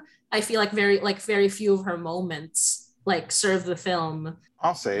film, I feel like very few of her moments like serve the film.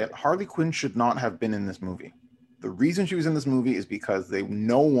 I'll say it. Harley Quinn should not have been in this movie. The reason she was in this movie is because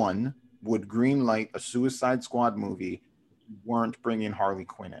no one would greenlight a Suicide Squad movie if you weren't bringing Harley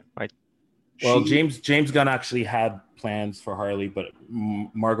Quinn in. Right. Well, James Gunn actually had plans for Harley, but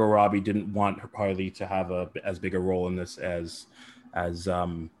Margot Robbie didn't want Harley to have as big a role in this as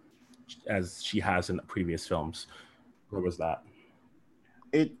she has in the previous films. Where was that?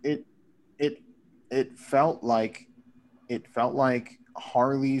 It felt like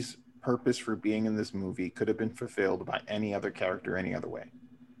Harley's purpose for being in this movie could have been fulfilled by any other character any other way.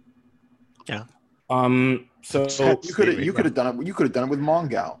 Yeah. So you could have done it. You could have done it with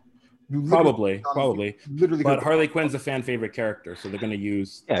Mongal. Probably. But Harley Quinn's a fan favorite character, so they're going to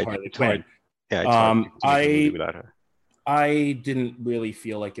use Harley Quinn. Yeah, it's hard to make a movie without her. I didn't really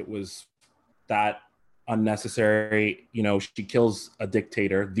feel like it was that unnecessary. You know, she kills the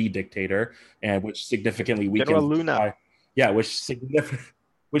dictator, and which significantly weakens General Luna.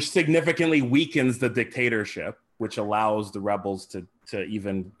 Which significantly weakens the dictatorship, which allows the rebels to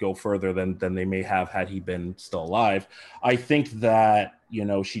even go further than they may have had he been still alive. I think that, you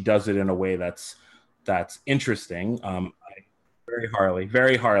know, she does it in a way that's interesting.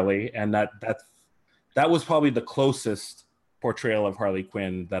 Very Harley, and that was probably the closest portrayal of Harley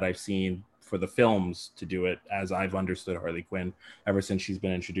Quinn that I've seen for the films to do it, as I've understood Harley Quinn ever since she's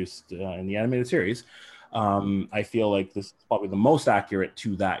been introduced in the animated series. I feel like this is probably the most accurate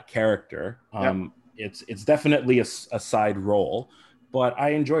to that character. It's definitely a side role, but I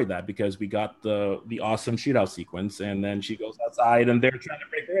enjoyed that because we got the awesome shootout sequence, and then she goes outside and they're trying to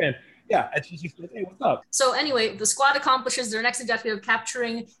break her in. Yeah, and she's just like, hey, what's up? So anyway, the squad accomplishes their next objective of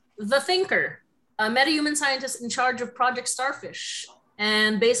capturing the Thinker, a metahuman scientist in charge of Project Starfish.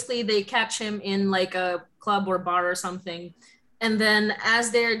 And basically they catch him in like a club or bar or something. And then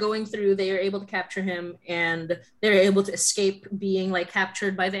as they're going through, they are able to capture him, and they're able to escape being like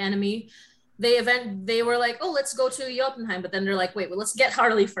captured by the enemy. They were like, oh, let's go to Jotunheim. But then they're like, wait, well, let's get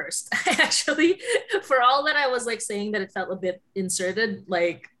Harley first. Actually, for all that I was like saying that it felt a bit inserted,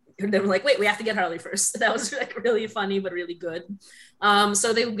 like they were like, wait, we have to get Harley first. That was like really funny, but really good.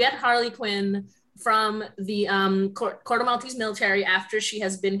 So they get Harley Quinn from the Corto Maltese military after she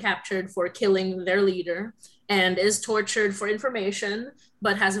has been captured for killing their leader and is tortured for information,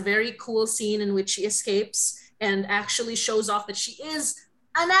 but has a very cool scene in which she escapes and actually shows off that she is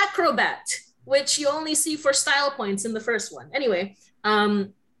an acrobat. which you only see for style points in the first one. Anyway,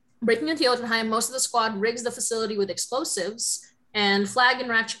 breaking into Jotunheim, most of the squad rigs the facility with explosives, and Flag and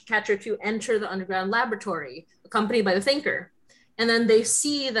Ratcatcher 2 enter the underground laboratory, accompanied by the Thinker. And then they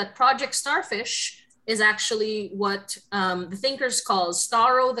see that Project Starfish is actually what the Thinkers call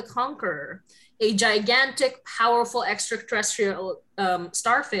Starro the Conqueror, a gigantic, powerful extraterrestrial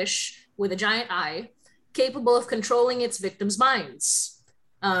starfish with a giant eye, capable of controlling its victims' minds.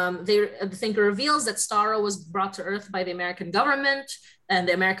 The Thinker reveals that Starro was brought to Earth by the American government, and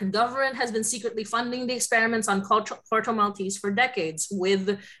the American government has been secretly funding the experiments on Corto Maltese for decades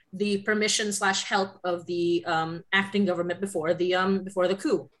with the permission / help of the acting government before the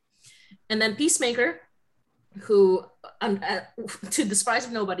coup. And then Peacemaker, who, to the surprise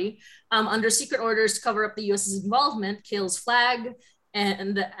of nobody, under secret orders to cover up the US's involvement, kills Flag.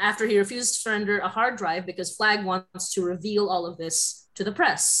 And after he refuses to surrender a hard drive because Flag wants to reveal all of this to the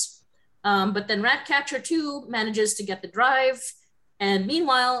press. But then Ratcatcher 2 manages to get the drive. And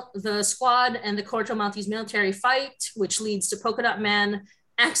meanwhile, the squad and the Corto Maltese military fight, which leads to Polka Dot Man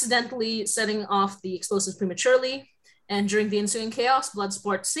accidentally setting off the explosives prematurely. And during the ensuing chaos,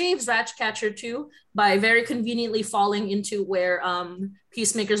 Bloodsport saves Ratcatcher 2 by very conveniently falling into where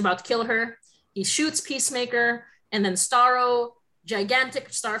Peacemaker's about to kill her. He shoots Peacemaker, and then Starro,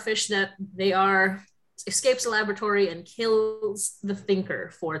 gigantic starfish that they are, escapes the laboratory and kills the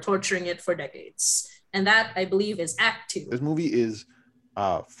Thinker for torturing it for decades. And that, I believe, is Act 2. This movie is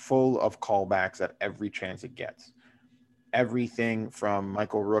full of callbacks at every chance it gets. Everything from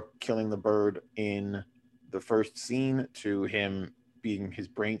Michael Rook killing the bird in the first scene to him being his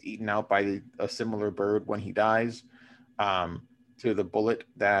brains eaten out by a similar bird when he dies, to the bullet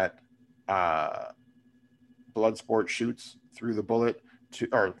that Bloodsport shoots through the bullet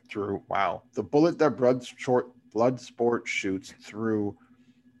the bullet that Bloodsport shoots through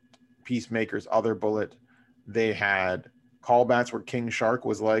Peacemaker's other bullet. They had callbacks where King Shark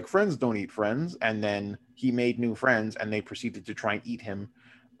was like, friends don't eat friends, and then he made new friends and they proceeded to try and eat him.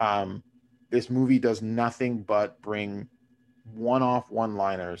 This movie does nothing but bring one-off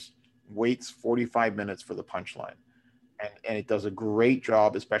one-liners, waits 45 minutes for the punchline, and it does a great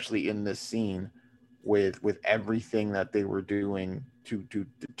job, especially in this scene, with everything that they were doing to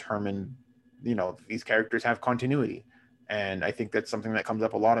determine, these characters have continuity. And I think that's something that comes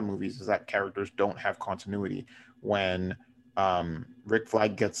up a lot in movies, is that characters don't have continuity. When Rick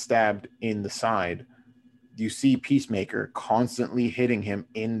Flag gets stabbed in the side, you see Peacemaker constantly hitting him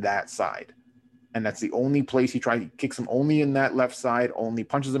in that side. And that's the only place he tries. He kicks him only in that left side, only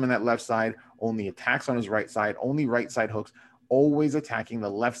punches him in that left side, only attacks on his right side, only right side hooks, always attacking the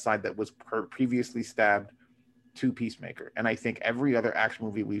left side that was previously stabbed to Peacemaker. And I think every other action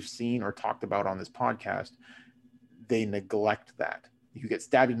movie we've seen or talked about on this podcast, they neglect that. You get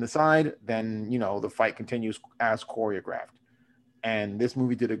stabbed in the side, then, the fight continues as choreographed. And this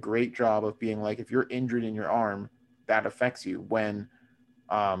movie did a great job of being like, if you're injured in your arm, that affects you. When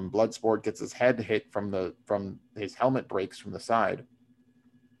Bloodsport gets his head hit from his helmet breaks from the side,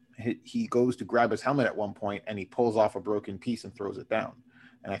 he goes to grab his helmet at one point and he pulls off a broken piece and throws it down.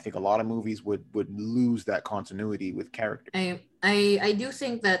 And I think a lot of movies would lose that continuity with characters. I do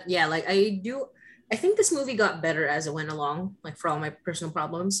think that, I think this movie got better as it went along, like for all my personal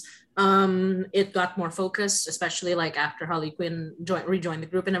problems. It got more focused, especially like after Harley Quinn rejoined the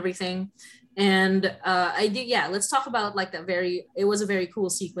group and everything. And let's talk about like it was a very cool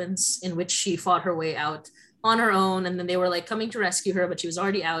sequence in which she fought her way out on her own, and then they were like coming to rescue her, but she was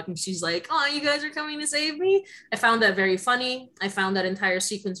already out, and she's like, oh, you guys are coming to save me. I found that very funny. I found that entire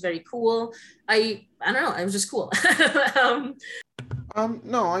sequence very cool. I don't know, it was just cool.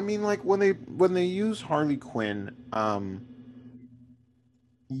 No, I mean, like when they use Harley Quinn,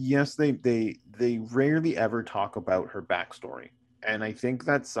 yes, they rarely ever talk about her backstory, and I think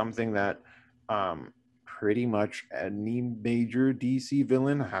that's something that pretty much any major DC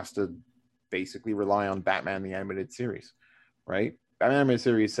villain has to basically rely on. Batman the Animated Series, right? Batman the Animated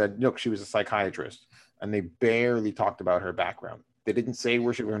Series said, look, she was a psychiatrist, and they barely talked about her background. They didn't say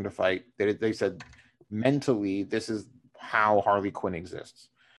where she learned to fight. They said mentally, this is how Harley Quinn exists.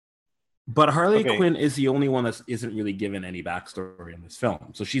 But Harley Quinn is the only one that isn't really given any backstory in this film.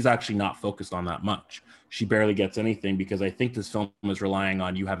 So she's actually not focused on that much. She barely gets anything because I think this film is relying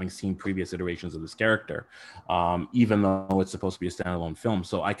on you having seen previous iterations of this character, even though it's supposed to be a standalone film.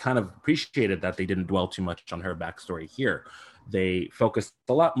 So I kind of appreciated that they didn't dwell too much on her backstory here. They focused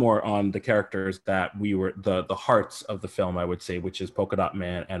a lot more on the characters that we were the hearts of the film, I would say, which is Polka Dot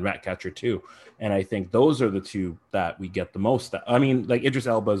Man and Ratcatcher 2. And I think those are the two that we get the most. I mean, like Idris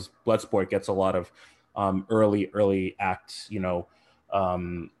Elba's Bloodsport gets a lot of early act,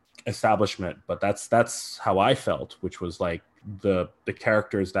 establishment, but that's how I felt, which was like the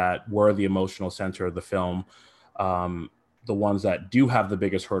characters that were the emotional center of the film, the ones that do have the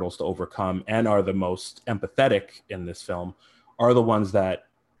biggest hurdles to overcome and are the most empathetic in this film, are the ones that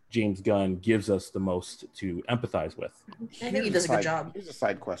James Gunn gives us the most to empathize with. I think he does a good job. Here's a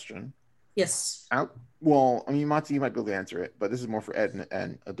side question. Yes. Well, I mean, Mati, you might be able to answer it, but this is more for Ed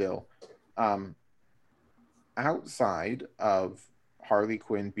and Adil. Outside of Harley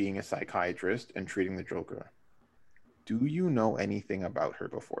Quinn being a psychiatrist and treating the Joker, do you know anything about her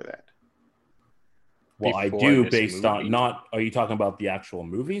before that? Well, I do, based on not. Are you talking about the actual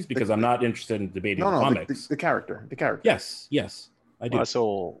movies? Because I'm not interested in debating the comics. The character. Yes, I do. Well, that's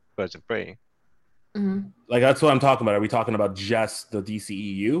all Birds of Prey. Mm-hmm. Like, that's what I'm talking about. Are we talking about just the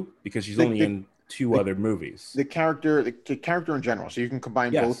DCEU? Because she's only in two other movies. The character in general. So you can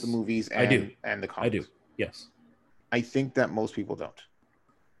combine both the movies and the comics. I do. Yes. I think that most people don't.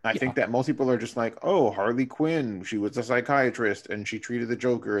 I think that most people are just like, oh, Harley Quinn, she was a psychiatrist and she treated the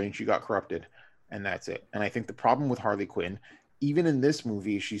Joker and she got corrupted. And that's it. And I think the problem with Harley Quinn, even in this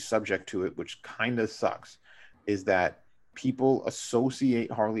movie, she's subject to it, which kind of sucks, is that people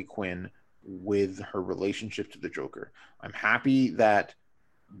associate Harley Quinn with her relationship to the Joker. I'm happy that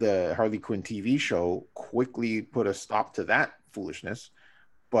the Harley Quinn TV show quickly put a stop to that foolishness.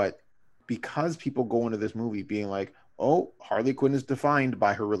 But because people go into this movie being like, oh, Harley Quinn is defined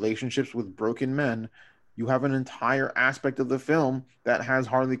by her relationships with broken men, you have an entire aspect of the film that has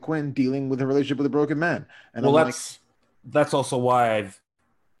Harley Quinn dealing with her relationship with a broken man. And well, that's also why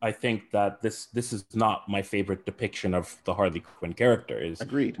I think that this is not my favorite depiction of the Harley Quinn character, is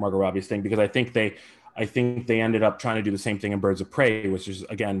Agreed. Margot Robbie's thing, because I think they ended up trying to do the same thing in Birds of Prey, which is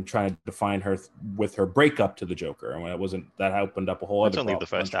again trying to define her with her breakup to the Joker, and that opened up a whole other only the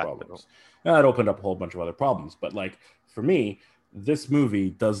first act. That opened up a whole bunch of other problems. But like for me, this movie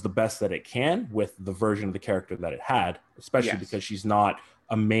does the best that it can with the version of the character that it had, especially because she's not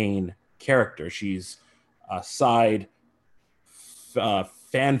a main character. She's a side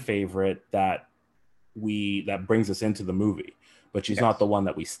fan favorite that brings us into the movie, but she's not the one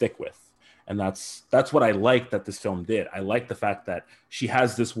that we stick with. And that's what I like that this film did. I like the fact that she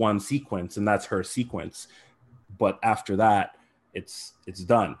has this one sequence and that's her sequence, but after that it's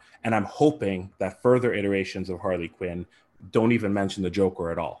done. And I'm hoping that further iterations of Harley Quinn don't even mention the Joker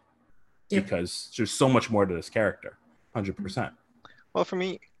at all, because there's so much more to this character. 100%. Well, for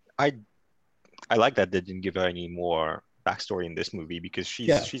me, I like that they didn't give her any more backstory in this movie, because she's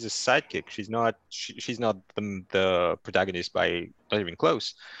a sidekick. She's not the protagonist by not even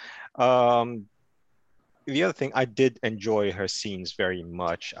close. The other thing, I did enjoy her scenes very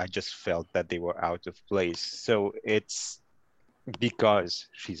much. I just felt that they were out of place. So it's because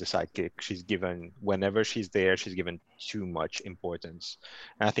she's a sidekick, whenever she's there, she's given too much importance.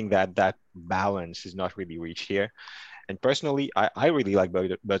 And I think that balance is not really reached here. And personally, I really like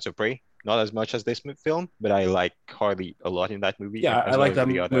Birds of Prey, not as much as this film, but I like Harley a lot in that movie. Yeah, I like that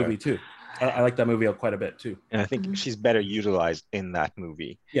movie too. I like that movie quite a bit too. And I think she's better utilized in that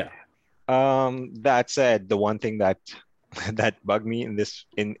movie. Yeah. That said, the one thing that bugged me in this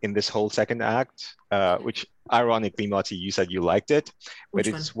whole second act, which ironically, Mati, you said you liked it, but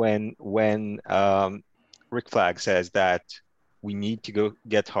it's when Rick Flag says that we need to go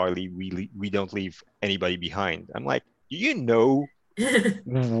get Harley. We don't leave anybody behind. I'm like, do you know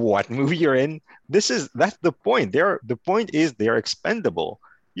what movie you're in? That's the point. The point is they're expendable.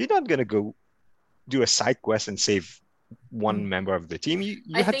 You're not gonna go do a side quest and save one member of the team. You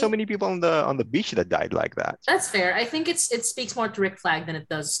had so many people on the beach that died like that. That's fair. I think it speaks more to Rick Flag than it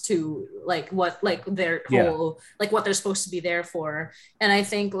does to their whole what they're supposed to be there for. And I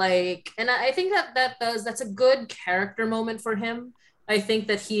think that's a good character moment for him. I think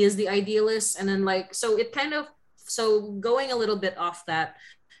that he is the idealist, and then so going a little bit off that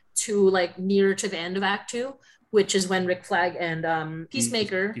to nearer to the end of Act 2, which is when Rick Flag and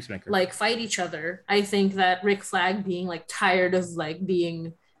Peacemaker fight each other. I think that Rick Flag being tired of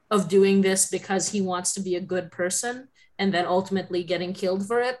doing this because he wants to be a good person and then ultimately getting killed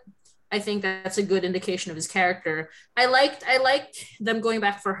for it. I think that's a good indication of his character. I liked them going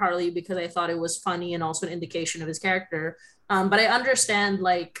back for Harley because I thought it was funny and also an indication of his character. But I understand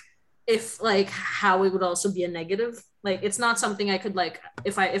if how it would also be a negative. It's not something I could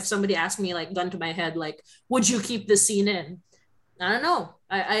if somebody asked me gun to my head, would you keep this scene in? I don't know.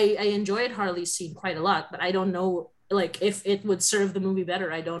 I enjoyed Harley's scene quite a lot, but I don't know if it would serve the movie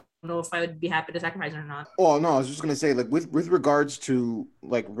better. I don't know if I would be happy to sacrifice it or not. Oh no, I was just gonna say with regards to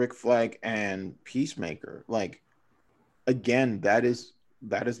Rick Flag and Peacemaker, again, that is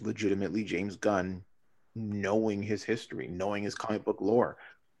legitimately James Gunn knowing his history, knowing his comic book lore.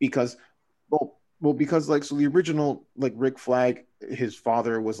 because because like so the original like Rick Flag, his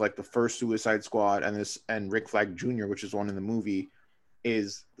father was like the first Suicide Squad, and Rick Flag Jr., which is one in the movie,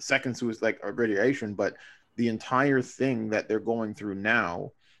 is the second suicide like radiation. But the entire thing that they're going through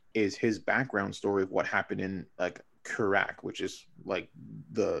now is his background story of what happened in like Kurak, which is like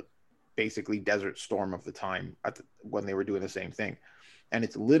the basically Desert Storm of the time when they were doing the same thing. And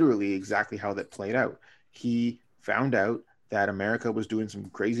it's literally exactly how that played out. He found out that America was doing some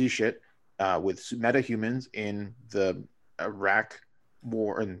crazy shit with metahumans in the Iraq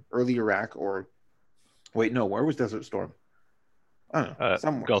war, in early Iraq, or wait, no, where was Desert Storm? I don't know,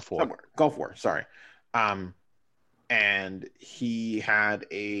 somewhere. Gulf War, sorry. And he had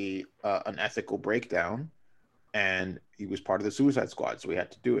an ethical breakdown, and he was part of the Suicide Squad, so he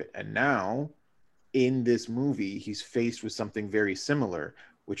had to do it. And now, in this movie, he's faced with something very similar,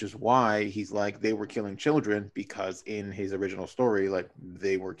 which is why he's like, they were killing children, because in his original story, like,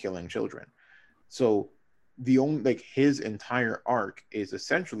 they were killing children. So the only, like, his entire arc is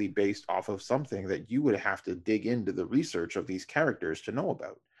essentially based off of something that you would have to dig into the research of these characters to know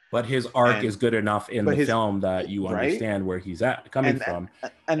about. But his arc is good enough in the film that you understand where he's coming from.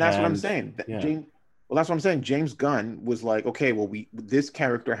 And that's what I'm saying. Well, that's what I'm saying. James Gunn was like, okay, well, this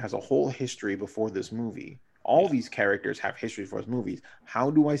character has a whole history before this movie. All these characters have histories for his movies. How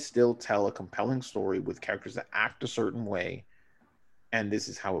do I still tell a compelling story with characters that act a certain way? And this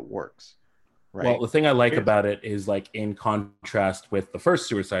is how it works. Right? Well, the thing I like about it is, like, in contrast with the first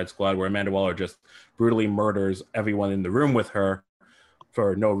Suicide Squad, where Amanda Waller just brutally murders everyone in the room with her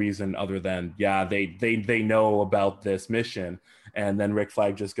for no reason other than, they know about this mission. And then Rick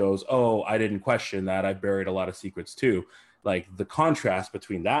Flag just goes, oh, I didn't question that. I buried a lot of secrets too. Like, the contrast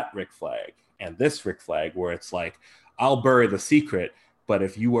between that Rick Flag and this Rick Flag, where it's like, I'll bury the secret, but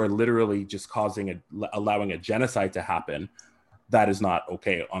if you are literally just allowing a genocide to happen, that is not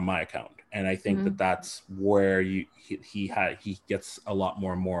okay on my account. And I think that's where he gets a lot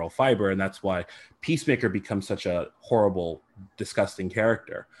more moral fiber, and that's why Peacemaker becomes such a horrible, disgusting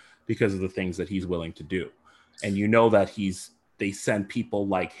character, because of the things that he's willing to do. And you know that they send people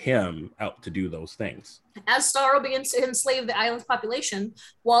like him out to do those things. As Starro begins to enslave the island's population,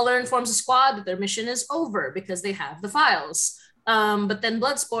 Waller informs the squad that their mission is over because they have the files. But then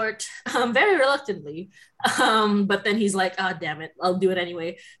Bloodsport, very reluctantly, but then he's like, damn it, I'll do it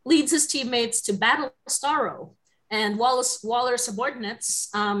anyway, leads his teammates to battle Starro. And Waller's subordinates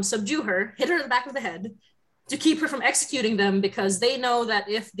subdue her, hit her in the back of the head to keep her from executing them, because they know that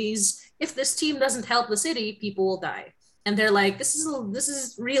if this team doesn't help the city, people will die. And they're like, this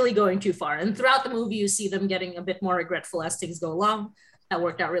is really going too far. And throughout the movie, you see them getting a bit more regretful as things go along. That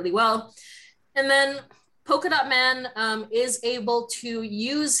worked out really well. And then Polka Dot Man is able to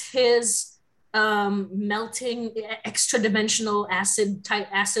use his melting extra-dimensional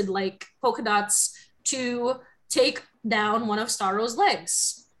acid-like polka dots to take down one of Starro's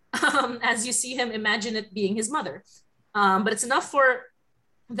legs. As you see him imagine it being his mother. But it's enough for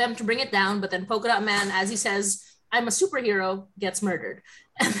them to bring it down. But then Polka Dot Man, as he says, I'm a superhero, gets murdered.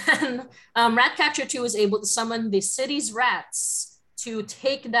 And then Ratcatcher 2 is able to summon the city's rats to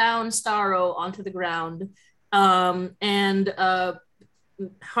take down Starro onto the ground. And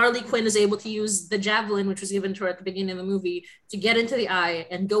Harley Quinn is able to use the javelin, which was given to her at the beginning of the movie, to get into the eye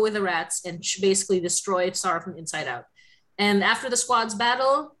and go with the rats and basically destroy Starro from the inside out. And after the squad's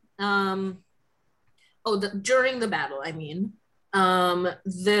battle, during the battle, I mean,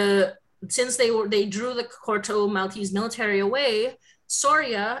 since they drew the Corto Maltese military away,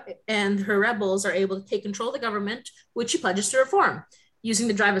 Soria and her rebels are able to take control of the government, which she pledges to reform. Using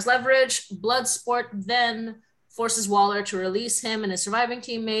the driver's leverage, Bloodsport then forces Waller to release him and his surviving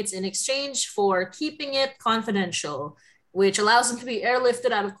teammates in exchange for keeping it confidential, which allows him to be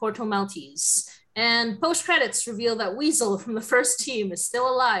airlifted out of Corto Maltese. And post-credits reveal that Weasel from the first team is still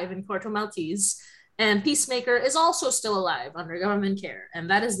alive in Corto Maltese, and Peacemaker is also still alive under government care. And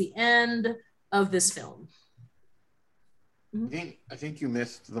that is the end of this film. I think you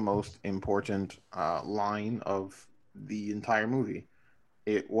missed the most important line of the entire movie.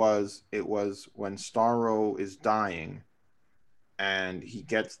 It was when Starro is dying and he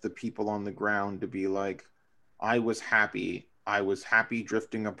gets the people on the ground to be like, I was happy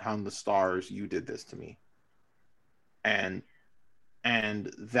drifting upon the stars, you did this to me. And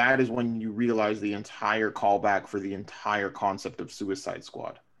that is when you realize the entire callback for the entire concept of Suicide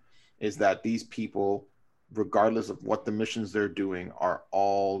Squad is that these people, regardless of what the missions they're doing, are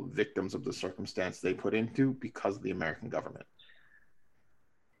all victims of the circumstance they put into because of the American government.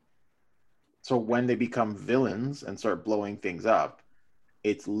 So when they become villains and start blowing things up,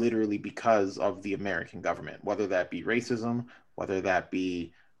 it's literally because of the American government, whether that be racism, whether that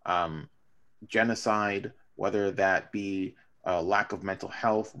be genocide, whether that be lack of mental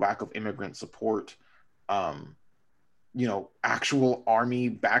health, lack of immigrant support, actual army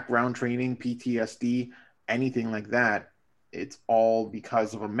background training, PTSD, anything like that. It's all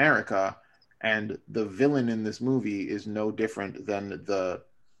because of America. And the villain in this movie is no different than the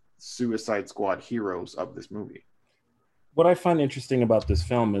Suicide Squad heroes of this movie. What I find interesting about this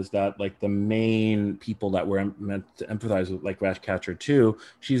film is that like the main people that we're meant to empathize with, like Ratcatcher 2,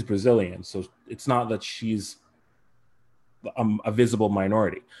 she's Brazilian. So it's not that she's a visible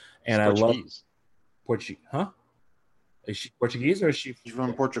minority. And I love Portuguese. Huh? Is she Portuguese or is she? She's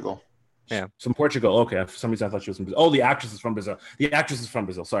from Portugal. Yeah. From Portugal. Okay. For some reason I thought she was from Brazil. Oh, the actress is from Brazil. The actress is from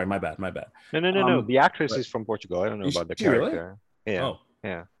Brazil. Sorry, my bad. No. The actress is from Portugal. I don't know about the character. Really? Yeah. Oh.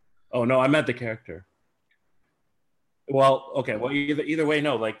 Yeah. Oh no, I meant the character. Well, okay. Well, either way,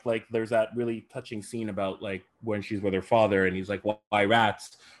 no. Like there's that really touching scene about like when she's with her father, and he's like, "Why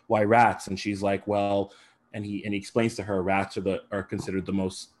rats? Why rats?" And she's like, "Well," and he explains to her, rats are considered the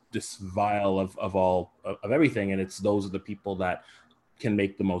most vile of all of everything, and it's those are the people that can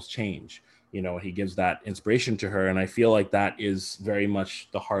make the most change. He gives that inspiration to her, and I feel like that is very much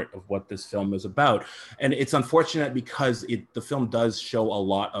the heart of what this film is about. And it's unfortunate because the film does show a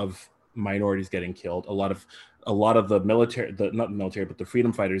lot of minorities getting killed. A lot of the military, not the military, but the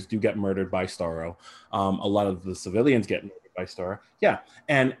freedom fighters do get murdered by Starro. A lot of the civilians get murdered by Starro. Yeah,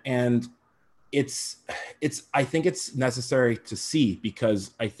 and it's I think it's necessary to see,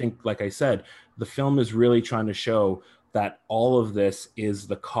 because I think, like I said, the film is really trying to show that all of this is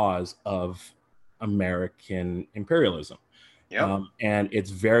the cause of American imperialism. Yep. And it's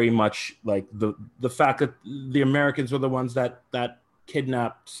very much like the fact that the Americans were the ones that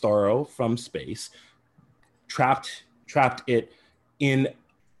kidnapped Starro from space, trapped it in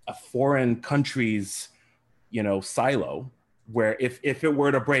a foreign country's silo, where if it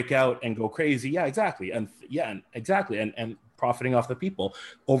were to break out and go crazy, and profiting off the people,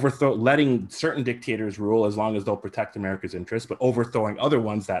 letting certain dictators rule as long as they'll protect America's interests, but overthrowing other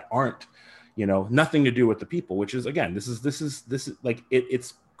ones that aren't, nothing to do with the people. Which is, again, this is like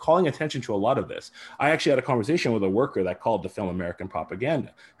it's calling attention to a lot of this. I actually had a conversation with a worker that called the film American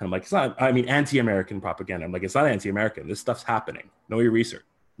propaganda, and I'm like, it's not. I mean, anti-American propaganda. I'm like, it's not anti-American. This stuff's happening. Know your research.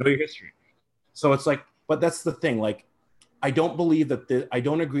 Know your history. So it's like, but that's the thing. Like, I don't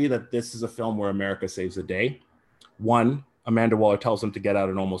agree that this is a film where America saves the day. One, Amanda Waller tells them to get out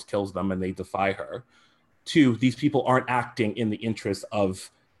and almost kills them, and they defy her. Two, these people aren't acting in the interest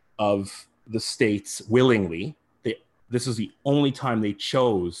of the states willingly. This is the only time they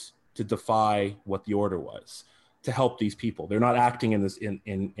chose to defy what the order was, to help these people. They're not acting in this.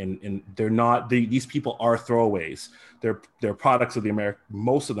 They're not. These people are throwaways. They're products of the America.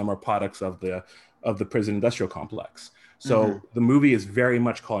 Most of them are products of the prison industrial complex. So the movie is very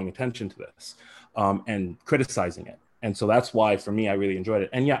much calling attention to this and criticizing it. And so that's why, for me, I really enjoyed it.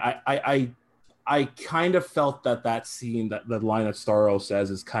 And yeah, I kind of felt that scene, that the line that Starro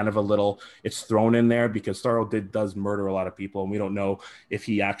says, is kind of a little, it's thrown in there because Starro does murder a lot of people, and we don't know if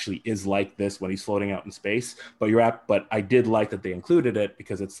he actually is like this when he's floating out in space. But I did like that they included it,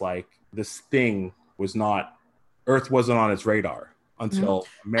 because it's like, this thing Earth wasn't on its radar until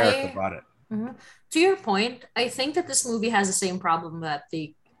America brought it. To your point, I think that this movie has the same problem that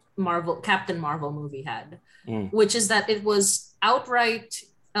the Captain Marvel movie had, which is that it was outright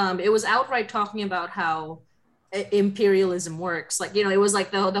talking about how imperialism works. Like, it was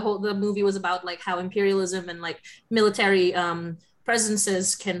like the movie was about like how imperialism and like military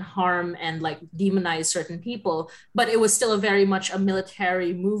presences can harm and like demonize certain people, but it was still a very much a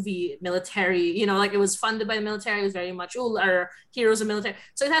military movie. Like, it was funded by the military. It was very much, our heroes of military.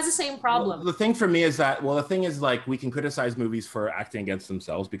 So it has the same problem. Well, the thing for me is that, the thing is, like, we can criticize movies for acting against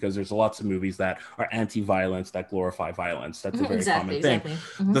themselves, because there's lots of movies that are anti-violence, that glorify violence. That's a very common thing.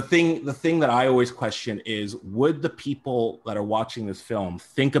 The thing that I always question is, would the people that are watching this film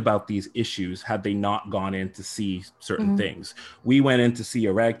think about these issues had they not gone in to see certain things? We went in to see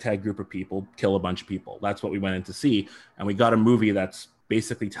a ragtag group of people kill a bunch of people. That's what we went in to see. And we got a movie that's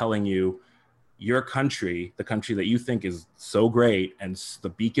basically telling you, your country, the country that you think is so great and the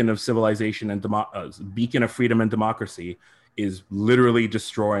beacon of civilization and beacon of freedom and democracy, is literally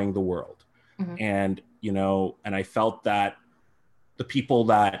destroying the world. And, and I felt that the people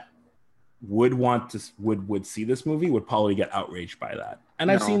that would see this movie would probably get outraged by that. And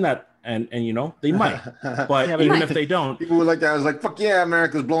I've seen that, and they might, but even if they don't, people would like that. I was like, fuck yeah,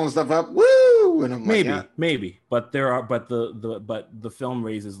 America's blowing stuff up, woo! And I'm maybe, but the film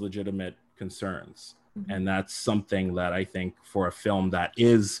raises legitimate concerns, and that's something that I think, for a film that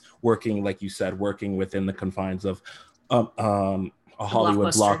is working, like you said, working within the confines of a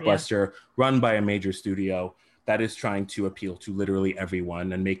Hollywood blockbuster, blockbuster run by a major studio that is trying to appeal to literally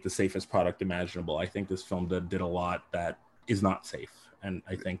everyone and make the safest product imaginable. I think this film did a lot that is not safe. And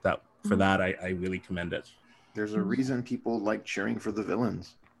I think that for that, I really commend it. There's a reason people like cheering for the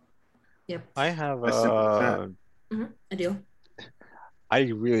villains. Yep. I have As simple as that. I do. I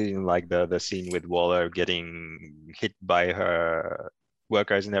really didn't like the scene with Waller getting hit by her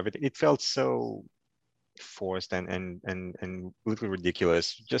workers and everything. It felt so forced and a little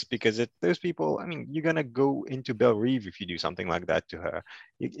ridiculous, just because those people, I mean, you're gonna go into Belle Reve if you do something like that to her.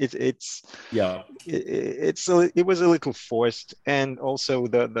 It was a little forced. And also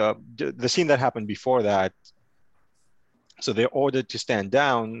the scene that happened before that, so they're ordered to stand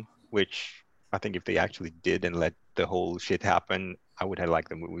down, which I think if they actually did and let the whole shit happen, I would have liked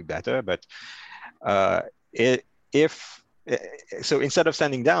the movie better. But so instead of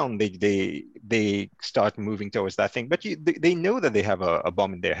standing down, they start moving towards that thing. But they know that they have a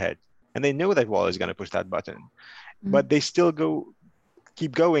bomb in their head, and they know that Waller is going to push that button, but they still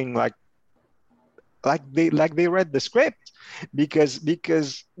keep going like they read the script, because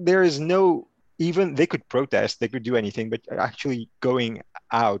there is no, even they could protest, they could do anything, but actually going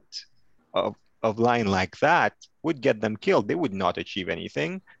out of line like that would get them killed. They would not achieve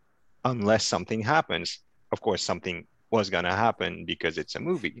anything unless something happens. Of course, something was going to happen because it's a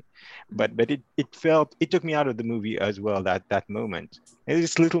movie, but it took me out of the movie as well, that moment. And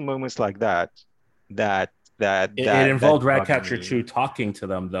it's little moments like that it involved Ratcatcher 2 talking to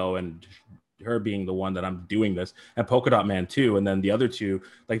them though, and her being the one that I'm doing this, and Polka Dot Man too, and then the other two,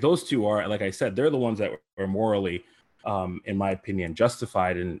 like those two are, like I said, they're the ones that were morally in my opinion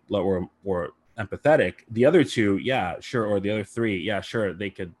justified and or empathetic. The other two, yeah, sure, or the other three, yeah, sure, they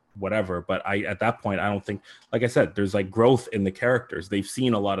could whatever, but at that point I don't think, like I said, there's like growth in the characters. They've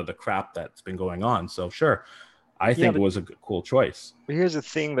seen a lot of the crap that's been going on, so sure, I think it was a cool choice. But here's the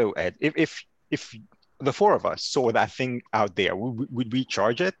thing though, Ed, if the four of us saw that thing out there, would we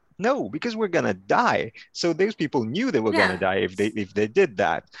charge it? No, because we're gonna die. So those people knew they were gonna die if they did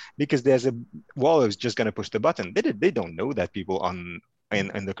that, because Waller's just gonna push the button. They don't know that people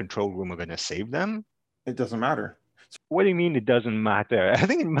in the control room are gonna save them. It doesn't matter. What do you mean it doesn't matter? I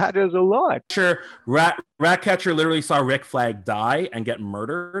think it matters a lot. Sure, Ratcatcher literally saw Rick Flag die and get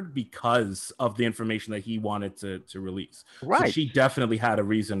murdered because of the information that he wanted to release. Right. So she definitely had a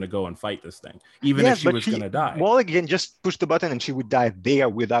reason to go and fight this thing, even if she was going to die. Waller can just push the button and she would die there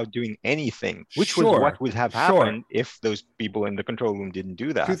without doing anything, which was what would have happened if those people in the control room didn't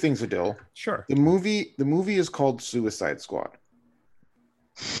do that. Two things, Adil. Sure. The movie is called Suicide Squad,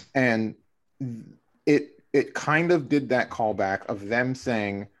 and it kind of did that callback of them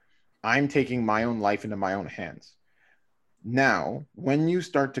saying, I'm taking my own life into my own hands. Now, when you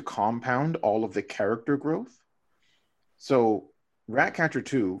start to compound all of the character growth, so Ratcatcher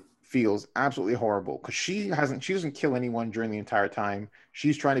 2 feels absolutely horrible because she doesn't kill anyone during the entire time.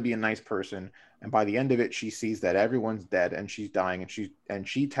 She's trying to be a nice person, and by the end of it, she sees that everyone's dead and she's dying, and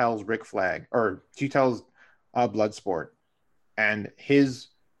she tells Rick Flag, or she tells Bloodsport, and his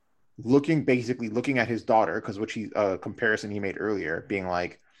looking at his daughter, because comparison he made earlier, being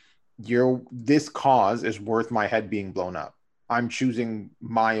like, this cause is worth my head being blown up. I'm choosing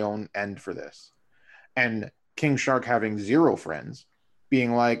my own end for this. And King Shark having zero friends,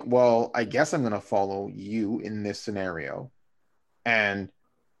 being like, well, I guess I'm going to follow you in this scenario. And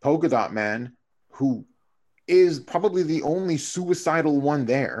Polka Dot Man, who is probably the only suicidal one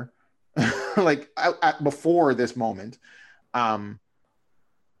there, like before this moment,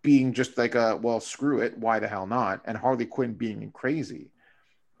 being just like well, screw it, why the hell not? And Harley Quinn being crazy.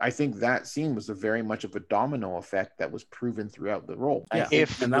 I think that scene was very much of a domino effect that was proven throughout the role. Yeah.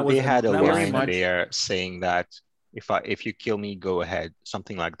 If they had a line there saying that if you kill me, go ahead,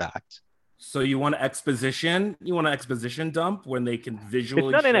 something like that. So you want an exposition? You want an exposition dump when they can visually?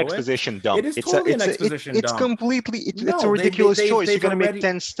 It's not an exposition dump. It is totally an exposition dump. It's completely. It's a ridiculous choice. You're gonna make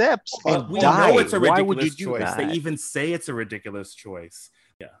 10 steps and we die. Know it's a ridiculous Why would you do choice? that? They even say it's a ridiculous choice.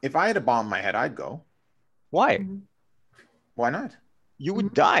 Yeah. If I had a bomb in my head, I'd go. Why? Why not? You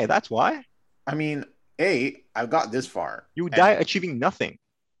would die. That's why. I mean, I've got this far. You would die achieving nothing.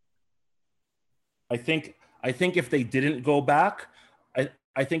 I think if they didn't go back,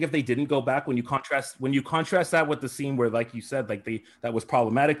 I think if they didn't go back, when you contrast that with the scene where, like you said, like that was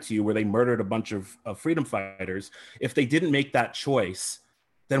problematic to you, where they murdered a bunch of freedom fighters. If they didn't make that choice,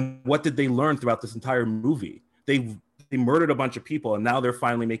 then what did they learn throughout this entire movie? They murdered a bunch of people, and now they're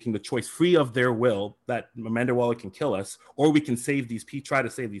finally making the choice, free of their will, that Amanda Waller can kill us, or we can try to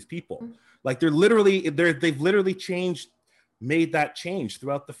save these people. Mm-hmm. Like they've literally made that change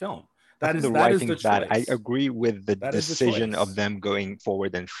throughout the film. That think is the that is writing's the bad. I choice. agree with the That is the decision of choice. them going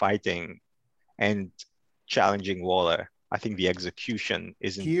forward and fighting and challenging Waller. I think the execution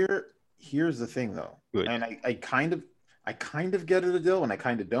isn't Here's the thing though, good. and I kind of get it, Adil, and I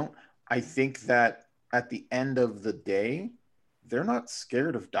kind of don't. I think that at the end of the day, they're not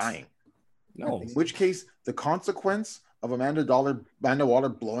scared of dying. No. In which case, the consequence of Amanda Waller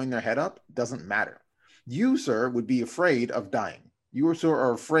blowing their head up doesn't matter. You, sir, would be afraid of dying. You, sir,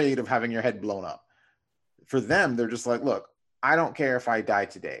 are afraid of having your head blown up. For them, they're just like, look, I don't care if I die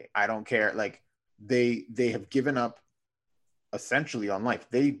today. I don't care. Like they have given up essentially on life.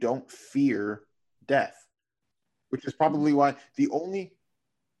 They don't fear death, which is probably why the only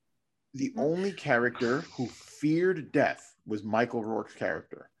character who feared death was Michael Rourke's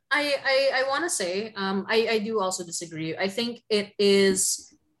character. I want to say I do also disagree. I think it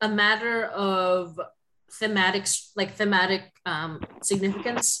is a matter of thematic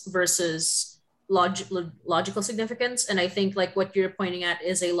significance versus logical significance, and I think like what you're pointing at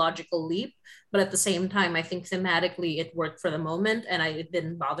is a logical leap, but at the same time I think thematically it worked for the moment and it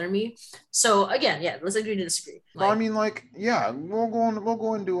didn't bother me. So again, yeah, let's agree to disagree. Well, I mean, like, yeah, we'll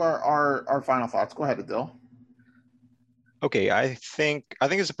go and do our final thoughts. Go ahead, Adil. Okay, I think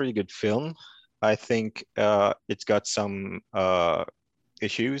it's a pretty good film. I think it's got some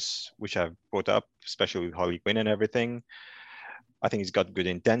issues which I've brought up, especially with Harley Quinn and everything. I think it's got good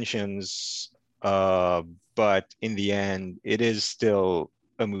intentions, but in the end, it is still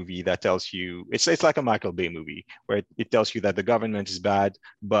a movie that tells you it's like a Michael Bay movie where it tells you that the government is bad,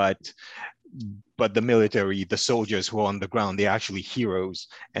 but the military, the soldiers who are on the ground, they're actually heroes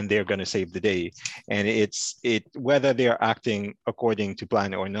and they're going to save the day. And whether they're acting according to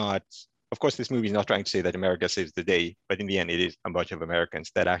plan or not. Of course, this movie is not trying to say that America saves the day, but in the end, it is a bunch of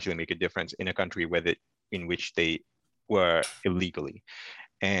Americans that actually make a difference in a country in which they were illegally.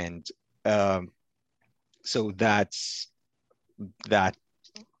 And so that's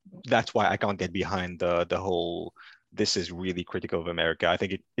why I can't get behind the whole, this is really critical of America. I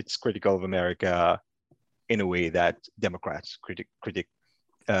think it's critical of America in a way that Democrats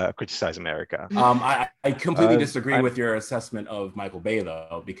criticize America. I completely disagree with your assessment of Michael Bay,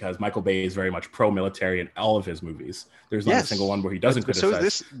 though, because Michael Bay is very much pro-military in all of his movies. There's not a single one where he doesn't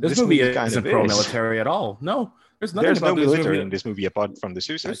criticize. So this movie isn't pro-military at all. No, there's nothing about no this military movie in this movie apart from the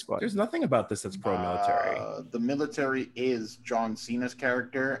Suicide Squad. There's nothing about this that's pro-military. The military is John Cena's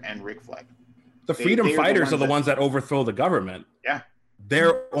character and Rick Flag. The freedom fighters are the ones that overthrow the government. Yeah.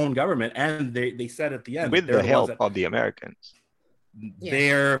 Their own government. And they said at the end, with the help of the Americans.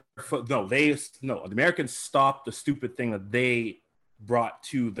 The Americans stopped the stupid thing that they brought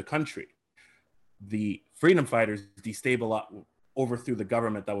to the country. The freedom fighters overthrew the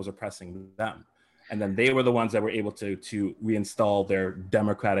government that was oppressing them. And then they were the ones that were able to reinstall their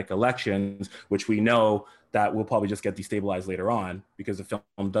democratic elections, which we know that will probably just get destabilized later on because the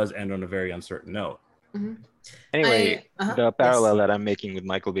film does end on a very uncertain note. Mm-hmm. Anyway, the parallel that I'm making with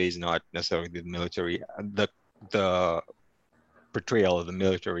Michael Bay is not necessarily the military. The portrayal of the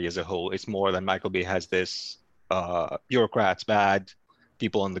military as a whole, it's more than Michael Bay has this bureaucrats bad,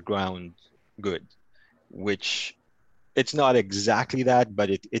 people on the ground good, which it's not exactly that, but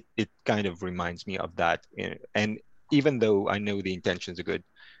it kind of reminds me of that. And even though I know the intentions are good,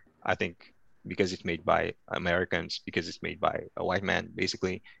 I think because it's made by Americans, because it's made by a white man,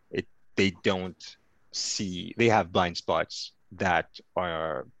 basically, they have blind spots that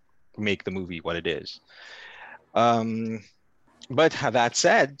make the movie what it is. But that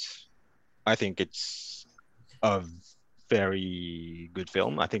said, I think it's a very good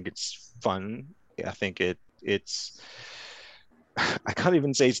film. I think it's fun. I think it's I can't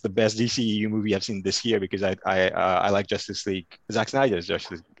even say it's the best DCEU movie I've seen this year because I like Justice League. Zack Snyder's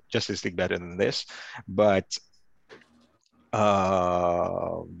Justice League better than this, but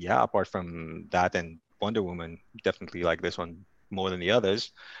apart from that and Wonder Woman, definitely like this one more than the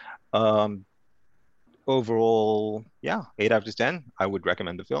others. Overall, 8 out of 10. I would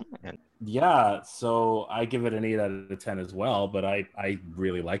recommend the film. And so I give it an 8 out of 10 as well, but I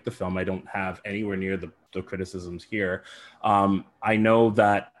really like the film. I don't have anywhere near the criticisms here. I know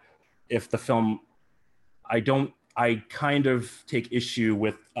that if the film, I kind of take issue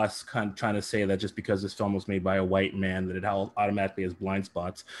with us kind of trying to say that just because this film was made by a white man that it automatically has blind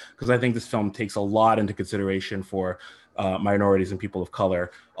spots, because I think this film takes a lot into consideration for minorities and people of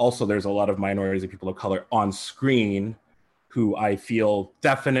color. Also, there's a lot of minorities and people of color on screen who I feel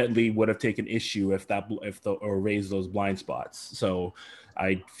definitely would have taken issue or raised those blind spots. So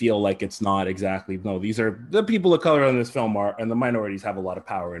I feel like it's not exactly, no, these are the people of color in this film and the minorities have a lot of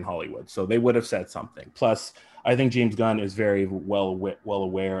power in Hollywood. So they would have said something. Plus, I think James Gunn is very well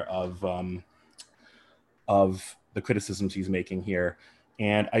aware of the criticisms he's making here.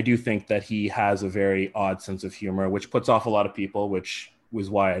 And I do think that he has a very odd sense of humor, which puts off a lot of people, which was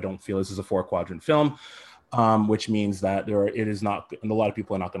why I don't feel this is a 4-quadrant film, which means that it is not, and a lot of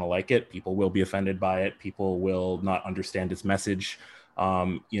people are not going to like it. People will be offended by it. People will not understand its message,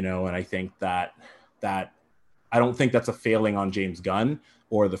 and I think that I don't think that's a failing on James Gunn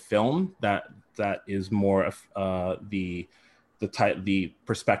or the film. That is more of the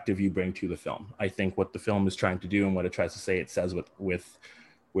perspective you bring to the film. I think what the film is trying to do and what it tries to say, it says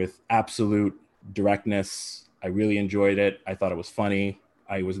with absolute directness. I really enjoyed it. I thought it was funny.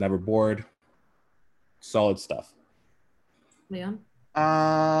 I was never bored. Solid stuff. Leon?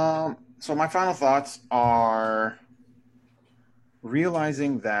 So my final thoughts are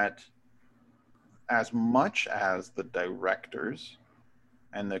realizing that as much as the directors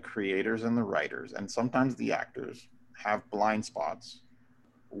and the creators and the writers and sometimes the actors have blind spots,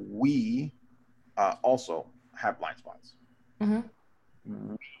 we also have blind spots. Mm-hmm.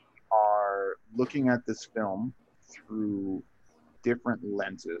 We are looking at this film through different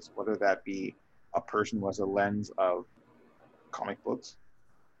lenses, whether that be a person who has a lens of comic books,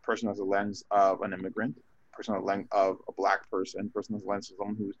 a person who has a lens of an immigrant, a person who has a lens of a Black person, a person who has a lens of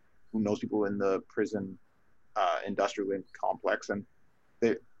someone who knows people in the prison industrial complex. And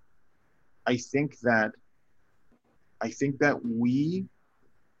I think that we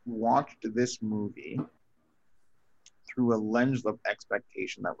watched this movie through a lens of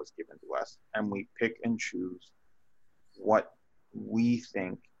expectation that was given to us, and we pick and choose what we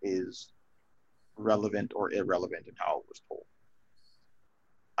think is relevant or irrelevant in how it was told.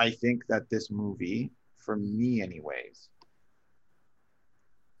 I think that this movie, for me anyways,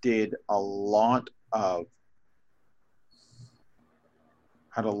 had a lot of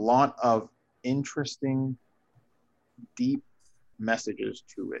interesting, deep messages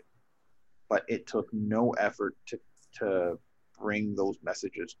to it, but it took no effort to bring those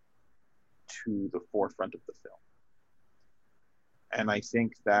messages to the forefront of the film. And I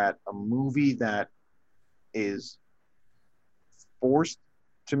think that a movie that is forced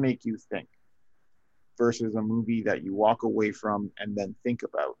to make you think versus a movie that you walk away from and then think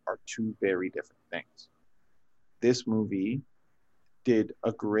about are two very different things. This movie did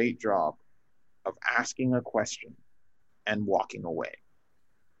a great job of asking a question and walking away.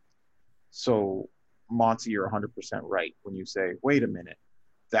 So, Monty, you're 100% right when you say, wait a minute,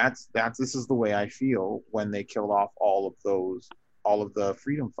 this is the way I feel when they killed off all of the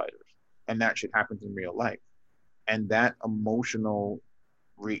freedom fighters. And that shit happens in real life. And that emotional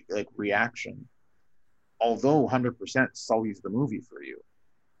reaction, although 100% sullies the movie for you,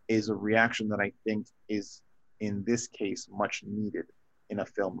 is a reaction that I think is, in this case, much needed in a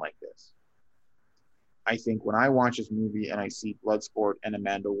film like this. I think when I watch this movie and I see Bloodsport and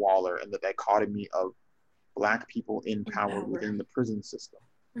Amanda Waller and the dichotomy of Black people in power within the prison system,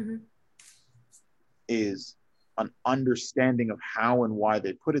 mm-hmm. is an understanding of how and why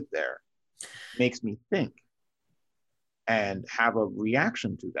they put it there, makes me think, and have a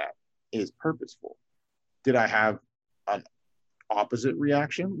reaction to that is purposeful. Did I have an opposite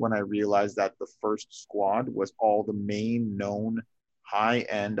reaction when I realized that the first squad was all the main known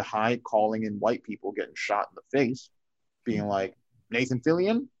high-end, high-calling-in white people getting shot in the face, being like, Nathan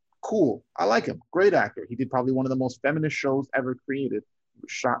Fillion? Cool. I like him. Great actor. He did probably one of the most feminist shows ever created. He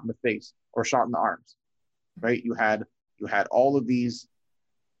was shot in the face or shot in the arms, right? You had all of these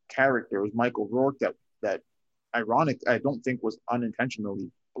characters. Michael Rourke, that ironic, I don't think was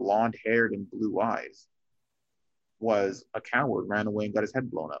unintentionally blonde-haired and blue eyes, was a coward, ran away and got his head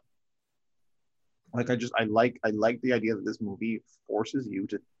blown up. Like, I like the idea that this movie forces you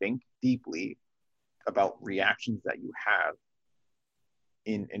to think deeply about reactions that you have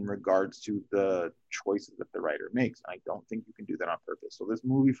in regards to the choices that the writer makes. I don't think you can do that on purpose. So this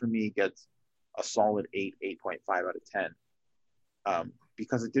movie for me gets a solid 8.5 out of 10,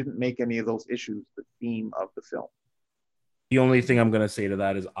 because it didn't make any of those issues the theme of the film. The only thing I'm going to say to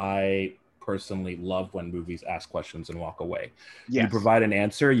that is I personally love when movies ask questions and walk away. Yes. You provide an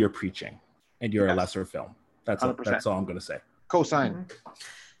answer, you're preaching, and you're a lesser film. That's all I'm going to say. Co-sign.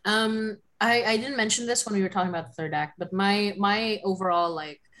 I didn't mention this when we were talking about the third act, but my overall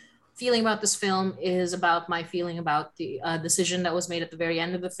feeling about this film is about my feeling about the decision that was made at the very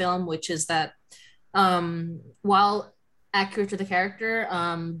end of the film, which is that while accurate to the character,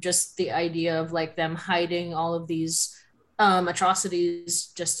 just the idea of them hiding all of these atrocities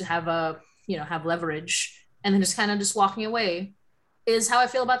just to have have leverage and then just walking away is how I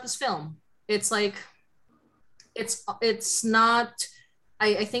feel about this film. It's it's not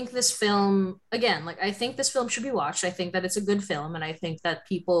I think this film, again, like I think this film should be watched. I think that it's a good film, and I think that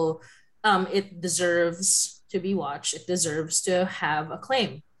people, it deserves to be watched. It deserves to have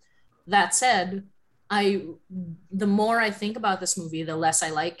acclaim. That said, I the more I think about this movie, the less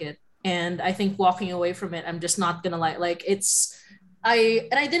I like it. And I think walking away from it, I'm just not gonna like it's I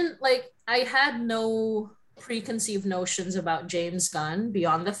didn't like I had no preconceived notions about James Gunn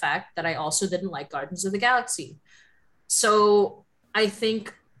beyond the fact that I also didn't like Guardians of the Galaxy. So I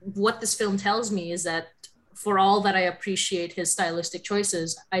think what this film tells me is that for all that I appreciate his stylistic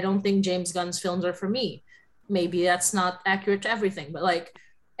choices, I don't think James Gunn's films are for me. Maybe that's not accurate to everything, but like,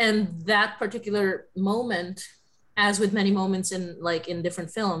 and that particular moment, as with many moments in like in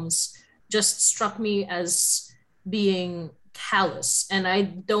different films, just struck me as being callous. And I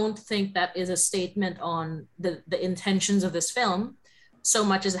don't think that is a statement on the intentions of this film so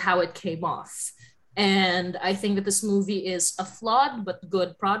much as how it came off. And I think that this movie is a flawed but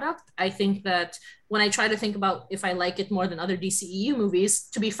good product. I think that when I try to think about if I like it more than other DCEU movies,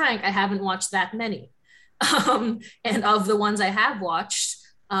 to be frank, I haven't watched that many. And of the ones I have watched,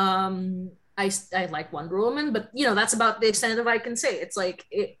 I like Wonder Woman, but you know that's about the extent of what I can say. It's like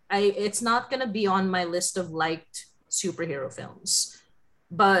it's not gonna be on my list of liked superhero films,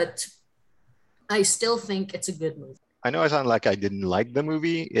 but I still think it's a good movie. I know I sound like I didn't like the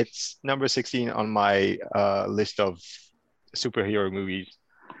movie. It's number 16 on my list of superhero movies.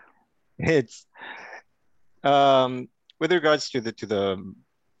 It's with regards to the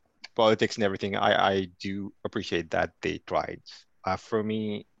politics and everything, I do appreciate that they tried. For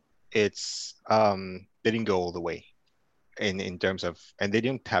me, it's they didn't go all the way in terms of, and they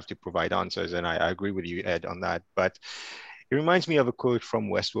didn't have to provide answers. And I agree with you, Ed, on that. But it reminds me of a quote from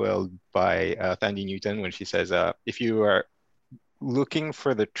Westworld by Thandie Newton when she says, if you are looking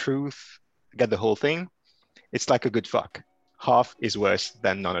for the truth, get the whole thing, it's like a good fuck. Half is worse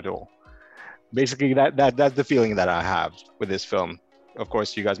than none at all. Basically, that's the feeling that I have with this film. Of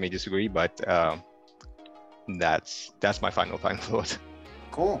course, you guys may disagree, but that's my final thought.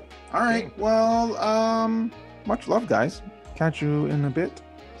 Cool. All right. Well, much love, guys. Catch you in a bit.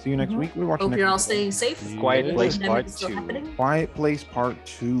 See you next week. We're watching. Hope you're all staying safe. Quiet Place Part Pandemic's still 2. happening. Quiet Place Part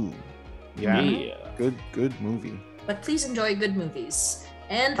 2. Yeah. Good movie. But please enjoy good movies.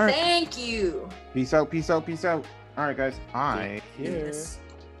 And All right. thank you. Peace out. All right, guys. Bye. Yes.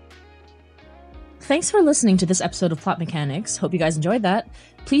 Thanks for listening to this episode of Plot Mechanics. Hope you guys enjoyed that.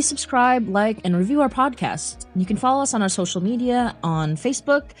 Please subscribe, like, and review our podcast. You can follow us on our social media on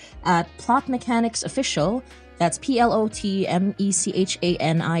Facebook at Plot Mechanics Official. That's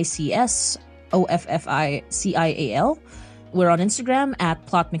PLOTMECHANICS We're on Instagram at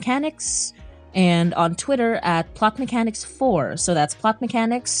Plot Mechanics and on Twitter at Plot Mechanics 4. So that's Plot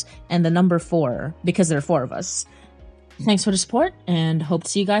Mechanics and the number 4 because there are 4 of us. Thanks for the support and hope to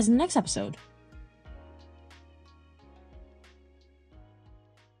see you guys in the next episode.